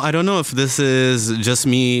 Now, I don't know if this is just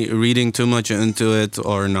me reading too much into it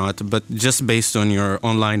or not, but just based on your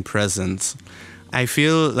online presence, I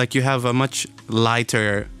feel like you have a much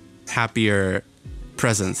lighter, happier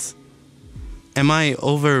presence.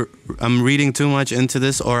 I'm reading too much into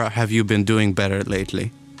this, or have you been doing better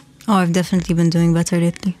lately? Oh, I've definitely been doing better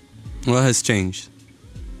lately. What has changed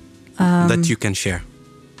that you can share?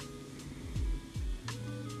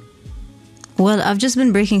 Well, I've just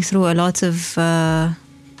been breaking through a lot of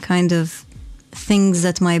kind of things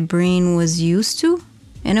that my brain was used to,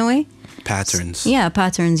 in a way. Patterns. Yeah,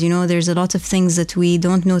 patterns. You know, there's a lot of things that we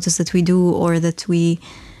don't notice that we do, or that we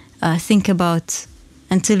think about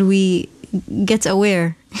until we get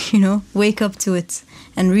aware, you know, wake up to it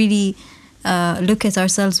and really look at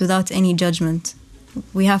ourselves without any judgment.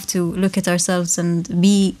 We have to look at ourselves and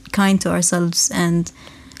be kind to ourselves and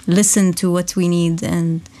listen to what we need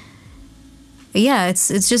and yeah,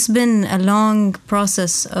 it's just been a long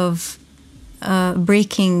process of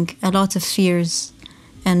breaking a lot of fears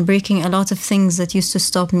and breaking a lot of things that used to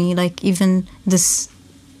stop me. Like even this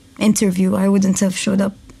interview, I wouldn't have showed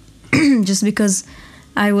up just because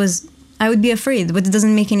I would be afraid, but it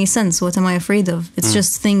doesn't make any sense. What am I afraid of? It's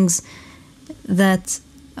just things that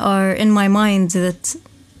are in my mind that,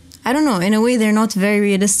 I don't know, in a way they're not very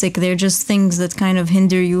realistic. They're just things that kind of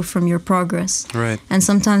hinder you from your progress. Right. And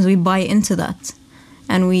sometimes we buy into that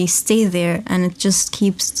and we stay there, and it just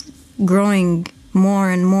keeps growing more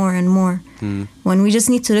and more and more. When we just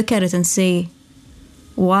need to look at it and say,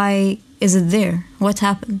 why is it there? What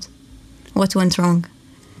happened? What went wrong?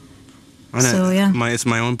 And So, yeah. It's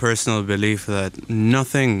my own personal belief that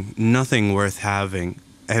nothing worth having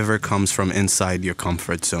ever comes from inside your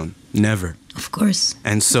comfort zone. Never. Of course.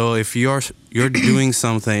 And so if you're doing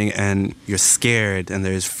something and you're scared and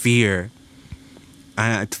there's fear,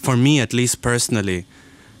 for me at least personally,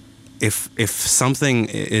 if something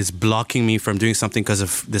is blocking me from doing something because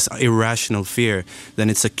of this irrational fear, then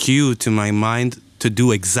it's a cue to my mind to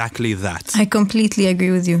do exactly that. I completely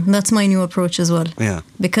agree with you. That's my new approach as well. Yeah.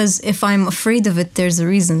 Because if I'm afraid of it, there's a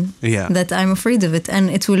reason that I'm afraid of it. And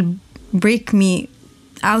it will break me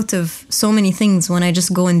out of so many things when I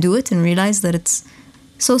just go and do it and realize that it's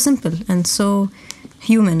so simple and so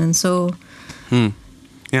human and so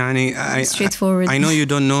straightforward. I know you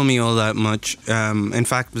don't know me all that much. In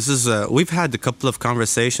fact, this is we've had a couple of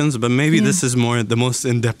conversations, but maybe this is the most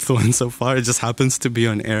in-depth one so far. It just happens to be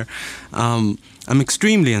on air. I'm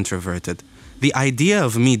extremely introverted. The idea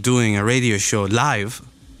of me doing a radio show live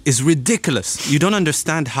is ridiculous. You don't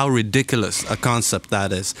understand how ridiculous a concept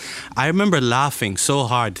that is. I remember laughing so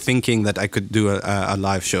hard thinking that I could do a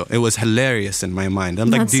live show. It was hilarious in my mind. I'm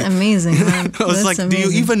That's like, amazing, man. I was like, do you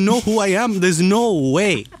even know who I am? There's no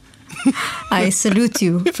way. I salute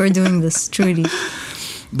you for doing this, truly.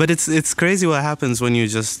 But it's crazy what happens when you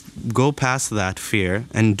just go past that fear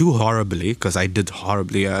and do horribly, because I did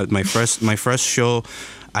horribly. My first show,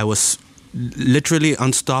 I was literally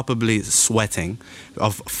unstoppably sweating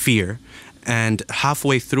of fear, and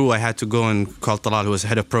halfway through I had to go and call Talal, who was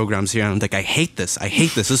head of programs here, and I'm like, I hate this,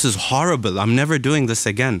 this is horrible, I'm never doing this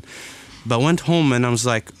again. But I went home and I was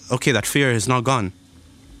like, okay, that fear is not gone.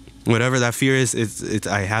 Whatever that fear is,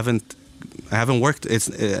 I haven't worked,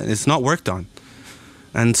 it's not worked on.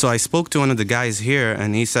 And so I spoke to one of the guys here,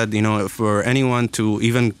 and he said, for anyone to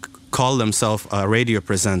even call themselves a radio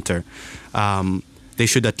presenter, they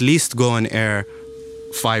should at least go on air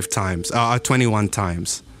 21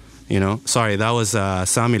 times. Sorry, that was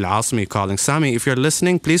Sami Al-Asmi calling. Sami, if you're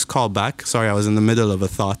listening, please call back. Sorry, I was in the middle of a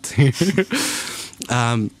thought.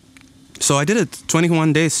 So I did it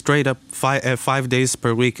 21 days straight up, 5 days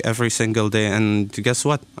per week, every single day. And guess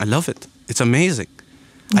what? I love it. It's amazing.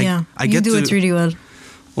 Yeah, I you do it really well.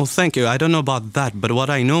 Well, thank you. I don't know about that, but what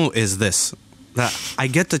I know is this, that I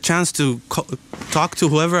get the chance to talk to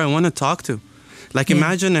whoever I want to talk to. Like,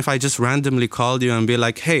 imagine if I just randomly called you and be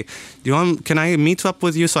like, hey, can I meet up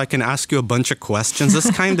with you so I can ask you a bunch of questions?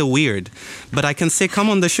 That's kind of weird. But I can say, come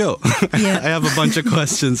on the show. Yeah. I have a bunch of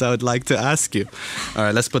questions I would like to ask you. All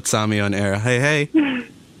right, let's put Sami on air. Hey. Hey.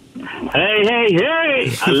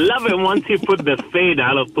 I love it once you put the fade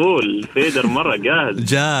على طول. Fader مرة جاهز.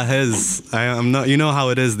 جاهز. I'm not, you know how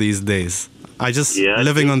it is these days. I just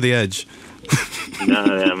living on the edge. No,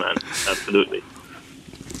 yeah, man. Absolutely.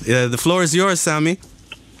 Yeah, the floor is yours, Sami.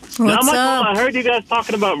 What's up? I heard you guys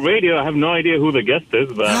talking about radio. I have no idea who the guest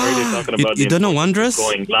is, but I heard you talking about you don't know Wondrous?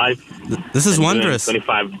 Going live. This is Wondrous.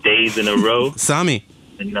 25 days in a row. Sami.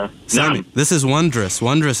 Sami, this is Wondrous.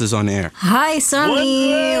 Wondrous is on air. Hi,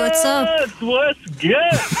 Sami. What's up? What's good?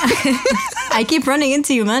 I keep running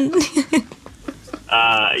into you, man.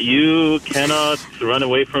 You cannot run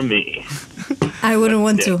away from me. I wouldn't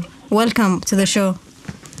want to. Welcome to the show.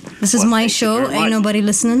 This is my show. Ain't nobody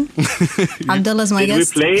listening. Abdullah's my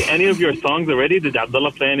guest. Did we play any of your songs already? Did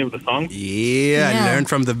Abdullah play any of the songs? Yeah, I learned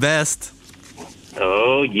from the best.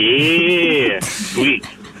 Oh, yeah. Sweet.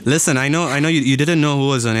 Listen, I know you didn't know who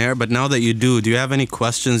was on air, but now that you do you have any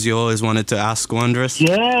questions you always wanted to ask Wondrous?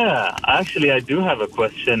 Yeah, actually, I do have a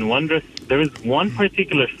question. Wondrous, there is one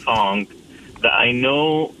particular song that I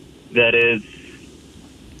know that is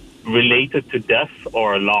related to death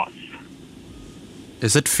or loss.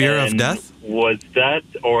 Is it Fear of Death? Was that,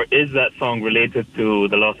 or is that song related to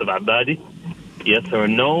the loss of Abadi? Yes or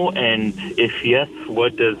no? And if yes,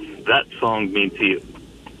 what does that song mean to you?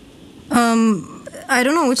 I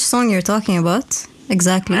don't know which song you're talking about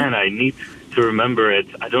exactly. Man, I need to remember it.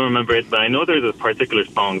 I don't remember it, but I know there's a particular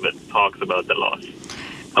song that talks about the loss.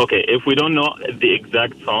 Okay, if we don't know the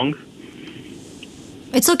exact song,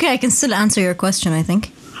 It's okay. I can still answer your question, I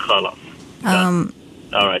think. خلاص.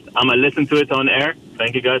 All right. I'm going to listen to it on air.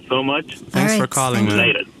 Thank you guys so much. Thanks for right, calling, man.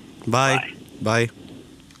 Later. Bye. Bye.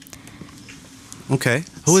 Okay.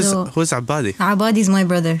 So- Who's Abadi? Abadi is my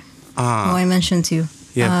brother, who I mentioned to you.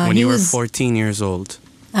 Yeah, when he you were was, 14 years old.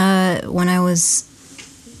 when I was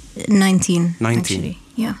 19. 19. Actually.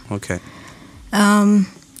 Yeah. Okay.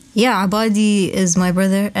 Yeah, Abadi is my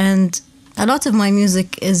brother, and a lot of my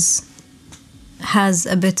music has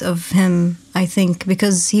a bit of him, I think,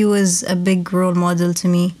 because he was a big role model to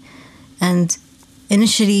me. And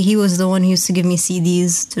initially, he was the one who used to give me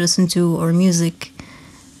CDs to listen to or music,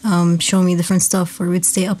 show me different stuff, or we'd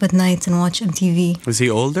stay up at night and watch MTV. Was he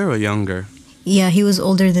older or younger? Yeah, he was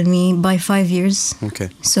older than me by 5 years. Okay.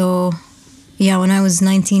 So, yeah, when I was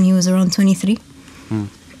 19, he was around 23.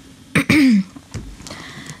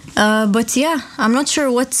 But yeah, I'm not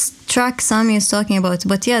sure what track Sami is talking about.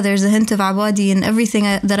 But yeah, there's a hint of Abadi in everything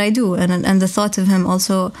that I do, and the thought of him.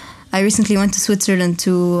 Also, I recently went to Switzerland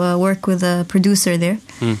to work with a producer there,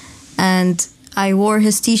 and I wore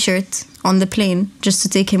his T-shirt on the plane just to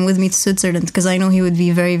take him with me to Switzerland because I know he would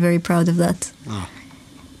be very, very proud of that. Oh.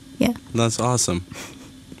 Yeah. That's awesome.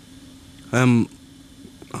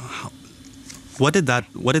 What did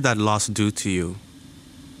that loss do to you?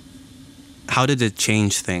 How did it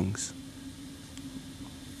change things?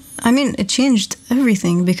 I mean, it changed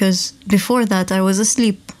everything because before that I was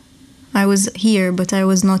asleep. I was here, but I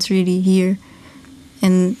was not really here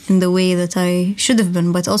in the way that I should have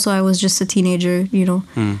been. But also I was just a teenager, you know,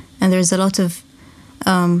 and there's a lot of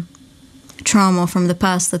trauma from the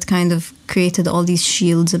past that kind of created all these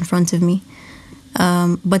shields in front of me.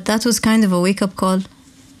 But that was kind of a wake-up call,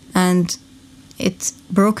 and it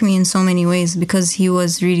broke me in so many ways because he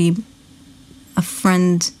was really a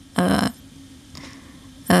friend,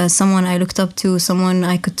 someone I looked up to, someone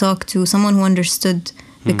I could talk to, someone who understood.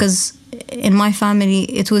 Because in my family,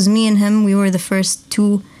 it was me and him. We were the first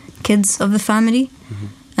two kids of the family.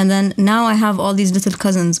 And then now I have all these little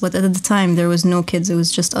cousins. But at the time, there was no kids. It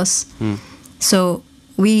was just us. So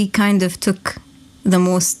we kind of took the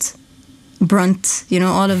most brunt, you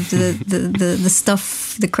know, all of the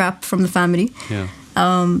stuff, the crap from the family. Yeah.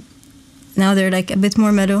 Now they're like a bit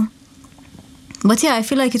more mellow. But yeah, I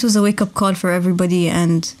feel like it was a wake-up call for everybody,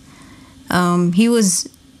 and he was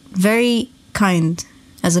very kind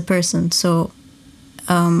as a person. So,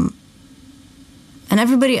 and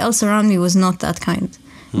everybody else around me was not that kind.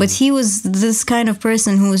 But he was this kind of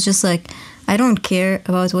person who was just like, I don't care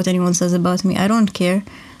about what anyone says about me. I don't care.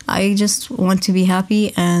 I just want to be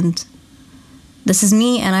happy, and this is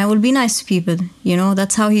me, and I will be nice to people. You know,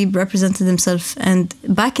 that's how he represented himself. And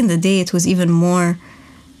back in the day, it was even more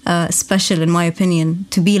special, in my opinion,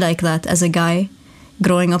 to be like that as a guy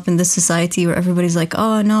growing up in this society where everybody's like,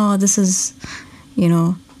 oh no, this is, you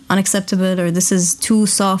know, unacceptable, or this is too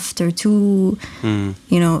soft, or too,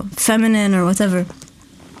 you know, feminine, or whatever.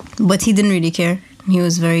 But he didn't really care. He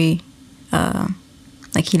was very,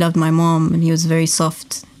 like, he loved my mom, and he was very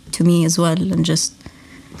soft to me as well, and just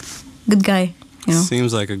good guy, you know.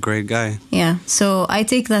 Seems like a great guy. Yeah, so I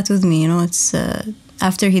take that with me, you know. It's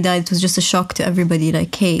after he died, it was just a shock to everybody.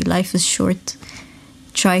 Like, hey, life is short.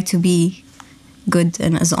 Try to be good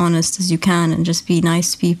and as honest as you can, and just be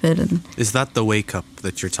nice to people. And is that the wake up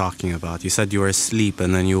that you're talking about? You said you were asleep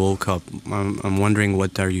and then you woke up. I'm wondering,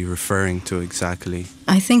 what are you referring to exactly?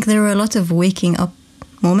 I think there were a lot of waking up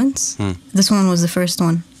moments. This one was the first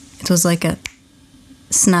one. It was like a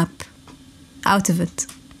snap out of it.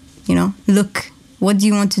 You know, look, what do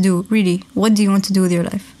you want to do? Really, what do you want to do with your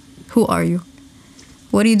life? Who are you?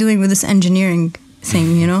 What are you doing with this engineering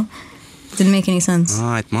thing, you know? Didn't make any sense.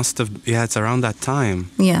 Ah, it must have, yeah, it's around that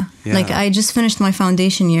time. Yeah. Like, I just finished my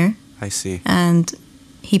foundation year. I see. And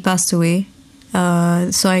he passed away.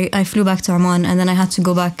 So I flew back to Oman, and then I had to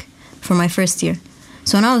go back for my first year.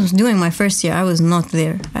 So when I was doing my first year, I was not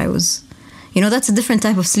there. I was, you know, that's a different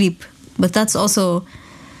type of sleep. But that's also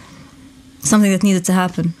something that needed to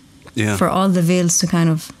happen. Yeah. For all the veils to kind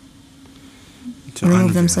of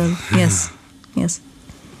remove themselves. Yes. Yes.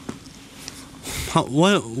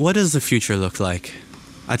 What does the future look like?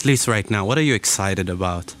 At least right now. What are you excited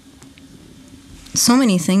about? So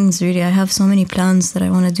many things, really. I have so many plans that I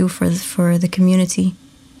want to do for the community.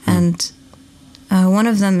 And one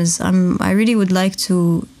of them is I really would like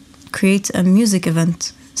to create a music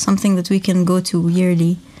event, something that we can go to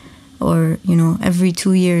yearly, or, you know, every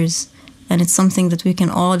 2 years. And it's something that we can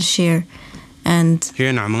all share. And here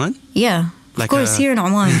in Oman? Yeah. Like of course, here in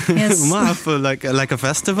Oman. Yes. like a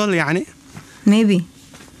festival, يعني? Maybe.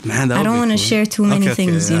 Man, that I don't want to share too many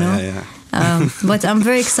things, yeah, you know. Yeah. But I'm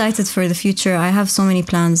very excited for the future. I have so many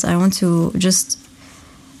plans. I want to just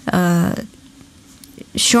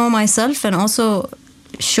show myself and also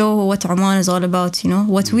show what Oman is all about, you know,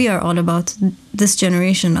 what we are all about. This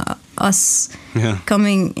generation, us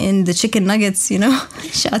coming in the chicken nuggets, you know.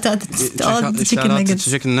 Shout out to all the chicken nuggets. To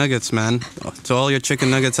chicken nuggets, man. To all your chicken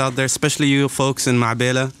nuggets out there, especially you folks in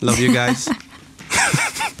Ma'bela. Love you guys.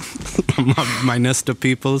 my nest of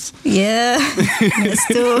peoples. Yeah,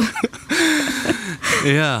 Nesto.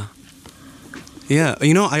 Yeah. Yeah,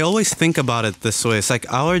 you know, I always think about it this way. It's like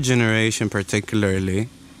our generation particularly,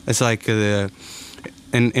 it's like in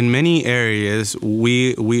many areas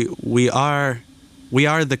we are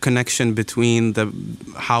the connection between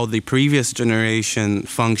how the previous generation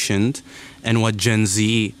functioned and what Gen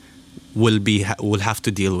Z will have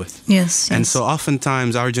to deal with. Yes. And so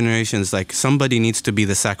oftentimes our generation is like somebody needs to be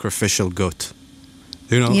the sacrificial goat.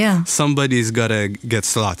 You know, somebody's gotta get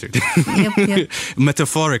slaughtered. Yep.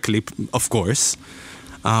 Metaphorically, of course.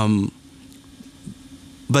 But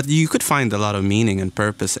you could find a lot of meaning and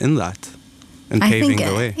purpose in that, and paving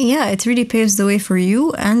the way. Yeah, it really paves the way for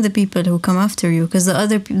you and the people who come after you, because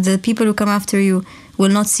the people who come after you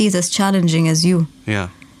will not see it as challenging as you. Yeah.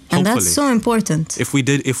 And that's so important. If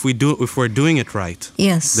we're doing it right,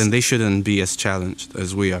 yes, then they shouldn't be as challenged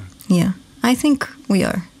as we are. Yeah, I think we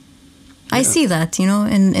are. I see that, you know,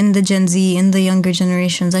 in the Gen Z, in the younger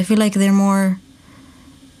generations. I feel like they're more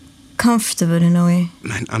comfortable in a way.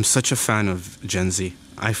 Man, I'm such a fan of Gen Z.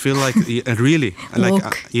 I feel like, really, like,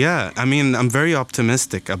 I mean, I'm very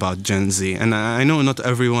optimistic about Gen Z. And I know not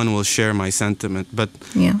everyone will share my sentiment, but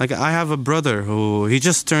like, I have a brother who, he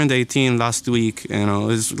just turned 18 last week, you know,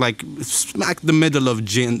 is like smack the middle of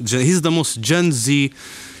Gen. He's the most Gen Z.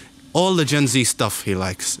 All the Gen Z stuff he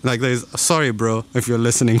likes. Like, sorry, bro, if you're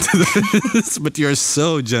listening to this, but you're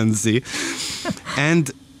so Gen Z. And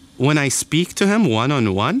when I speak to him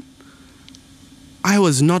one-on-one, I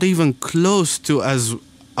was not even close to as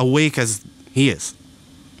awake as he is.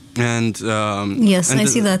 And yes, I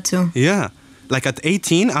see that too. Yeah. Like at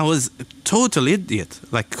 18, I was total idiot.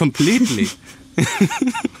 Like, completely.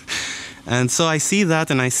 And so I see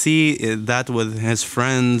that, and I see that with his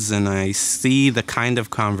friends, and I see the kind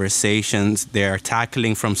of conversations they're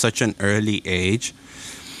tackling from such an early age.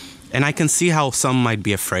 And I can see how some might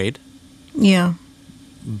be afraid. Yeah.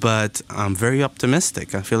 But I'm very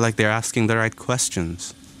optimistic. I feel like they're asking the right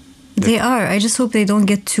questions. They are. I just hope they don't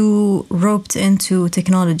get too roped into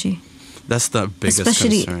technology. That's the biggest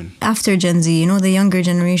Especially concern. After Gen Z, you know, the younger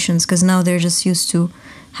generations, because now they're just used to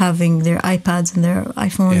having their iPads and their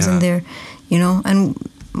iPhones and their, you know, and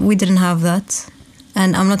we didn't have that.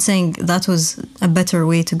 And I'm not saying that was a better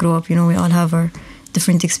way to grow up. You know, we all have our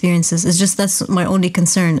different experiences. It's just that's my only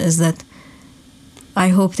concern, is that I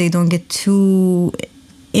hope they don't get too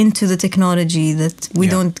into the technology that we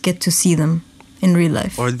don't get to see them in real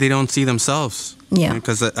life. Or they don't see themselves. Yeah.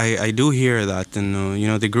 Because I do hear that, and you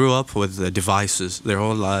know, they grew up with the devices their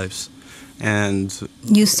whole lives. And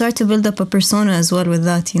you start to build up a persona as well with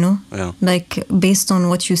that, you know? Yeah. Like, based on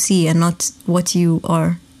what you see and not what you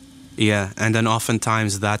are. Yeah, and then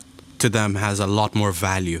oftentimes that to them has a lot more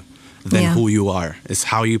value than who you are. It's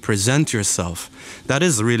how you present yourself. That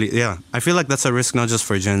is really, I feel like that's a risk not just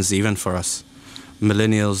for Gen Z, even for us,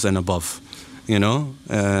 millennials and above, you know?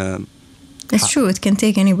 It's true, it can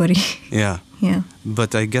take anybody. Yeah. Yeah.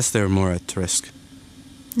 But I guess they're more at risk.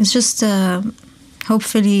 It's just,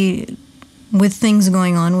 hopefully, with things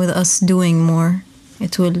going on, with us doing more,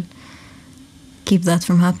 it will keep that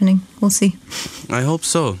from happening. We'll see. I hope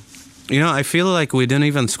so. You know, I feel like we didn't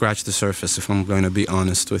even scratch the surface, if I'm going to be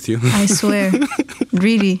honest with you. I swear.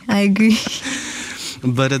 Really, I agree.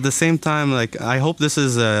 But at the same time, like, I hope this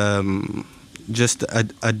is just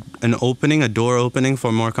an opening, a door opening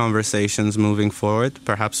for more conversations moving forward.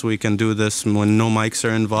 Perhaps we can do this when no mics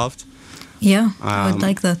are involved. Yeah, I would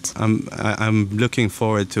like that. I'm looking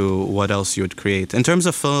forward to what else you would create. In terms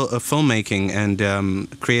of filmmaking and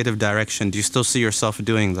creative direction, do you still see yourself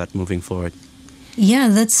doing that moving forward? Yeah,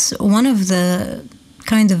 that's one of the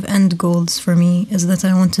kind of end goals for me, is that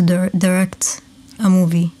I want to direct a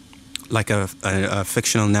movie. Like a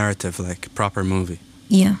fictional narrative, like a proper movie?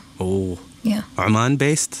 Yeah. Oh. Yeah. Oman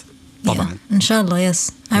based? Yeah, inshallah,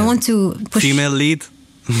 yes. I want to push... Female lead?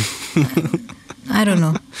 I don't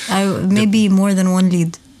know. Maybe more than one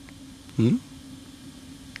lead.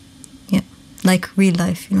 Yeah, like real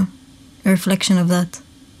life, you know, a reflection of that.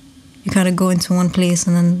 You kind of go into one place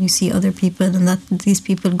and then you see other people, and that these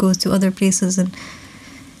people go to other places, and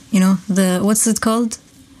you know, what's it called?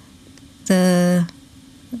 The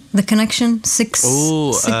connection, six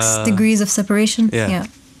degrees of separation. Yeah.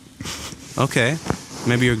 Okay,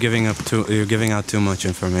 maybe you're giving out too much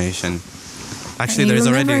information. Actually, there's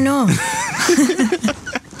You'll already. never know.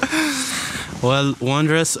 Well,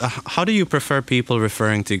 Wondrous, how do you prefer people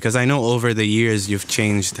referring to you? Because I know over the years you've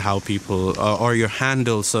changed how people, or your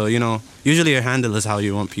handle. So, usually your handle is how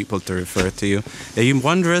you want people to refer to you. Are you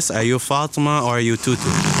Wondrous? Are you Fatma? Or are you Tutu?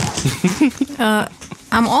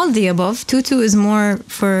 I'm all the above. Tutu is more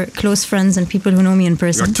for close friends and people who know me in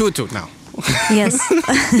person. You're Tutu now. Yes.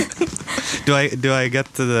 Do I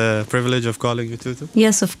get to the privilege of calling you Tutu?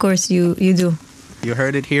 Yes, of course, you do. You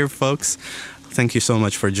heard it here, folks. Thank you so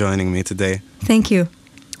much for joining me today. Thank you.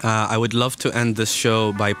 I would love to end this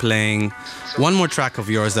show by playing one more track of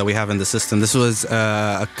yours that we have in the system. This was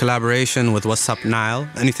a collaboration with What's Up Nile.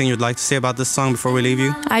 Anything you'd like to say about this song before we leave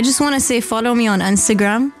you? I just want to say follow me on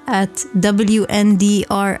Instagram at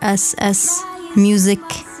WNDRSS Music.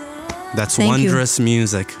 That's Thank Wondrous you.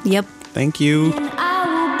 Music. Yep. Thank you. I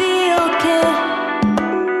will be okay.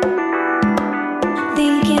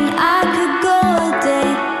 Thinking I could go a day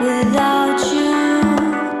without you.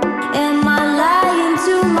 Am I lying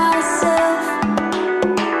to myself?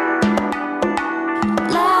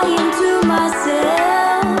 Lying to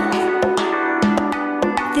myself.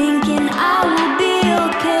 Thinking I will be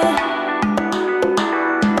okay.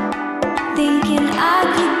 Thinking I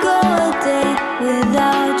could go a day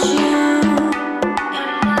without you.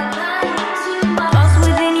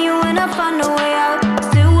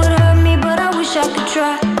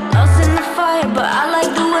 Try. Lost in the fire, but I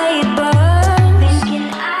like the way it burns. Thinking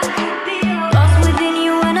I could be lost within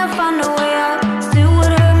you and I find a way out. Still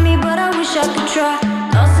would hurt me, but I wish I could try.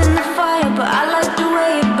 Lost in the fire, but I like the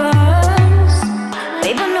way it burns.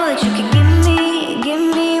 Babe, I know that you can give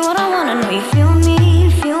me what I wanna know. You feel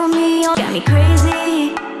me, got me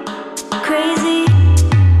crazy, crazy.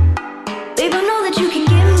 Babe, I know that you can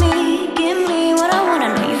give me what I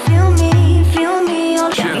wanna know. You feel me,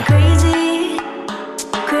 got me crazy.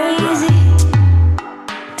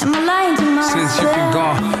 Since you've been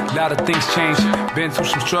gone, a lot of things changed. Been through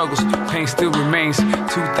some struggles, pain still remains.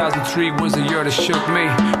 2003 was the year that shook me.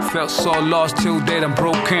 Felt so lost till date I'm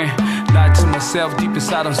broken. Lied to myself, deep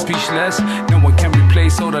inside I'm speechless. No one can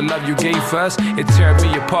replace all the love you gave us. It tear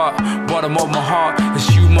me apart, bottom of my heart. It's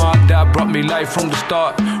you, Mom, that brought me life from the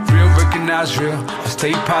start. Real, recognize real, I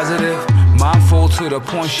stay positive. Mindful to the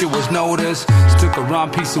point shit was noticed. Stuck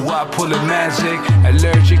around piece of wire pulling magic.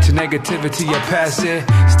 Allergic to negativity, I pass it.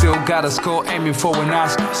 Still got a score aiming for an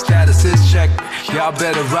Oscar. Status is checked, y'all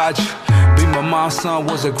better ride you. Be my mom's son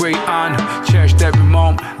was a great honor. Cherished every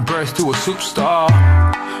moment, birth to a superstar.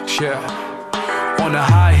 Yeah, on the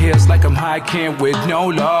high hills like I'm hiking with no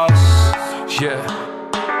loss. Yeah,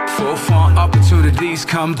 full fun opportunities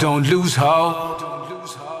come, don't lose hope.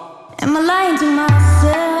 Am I lying to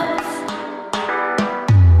myself?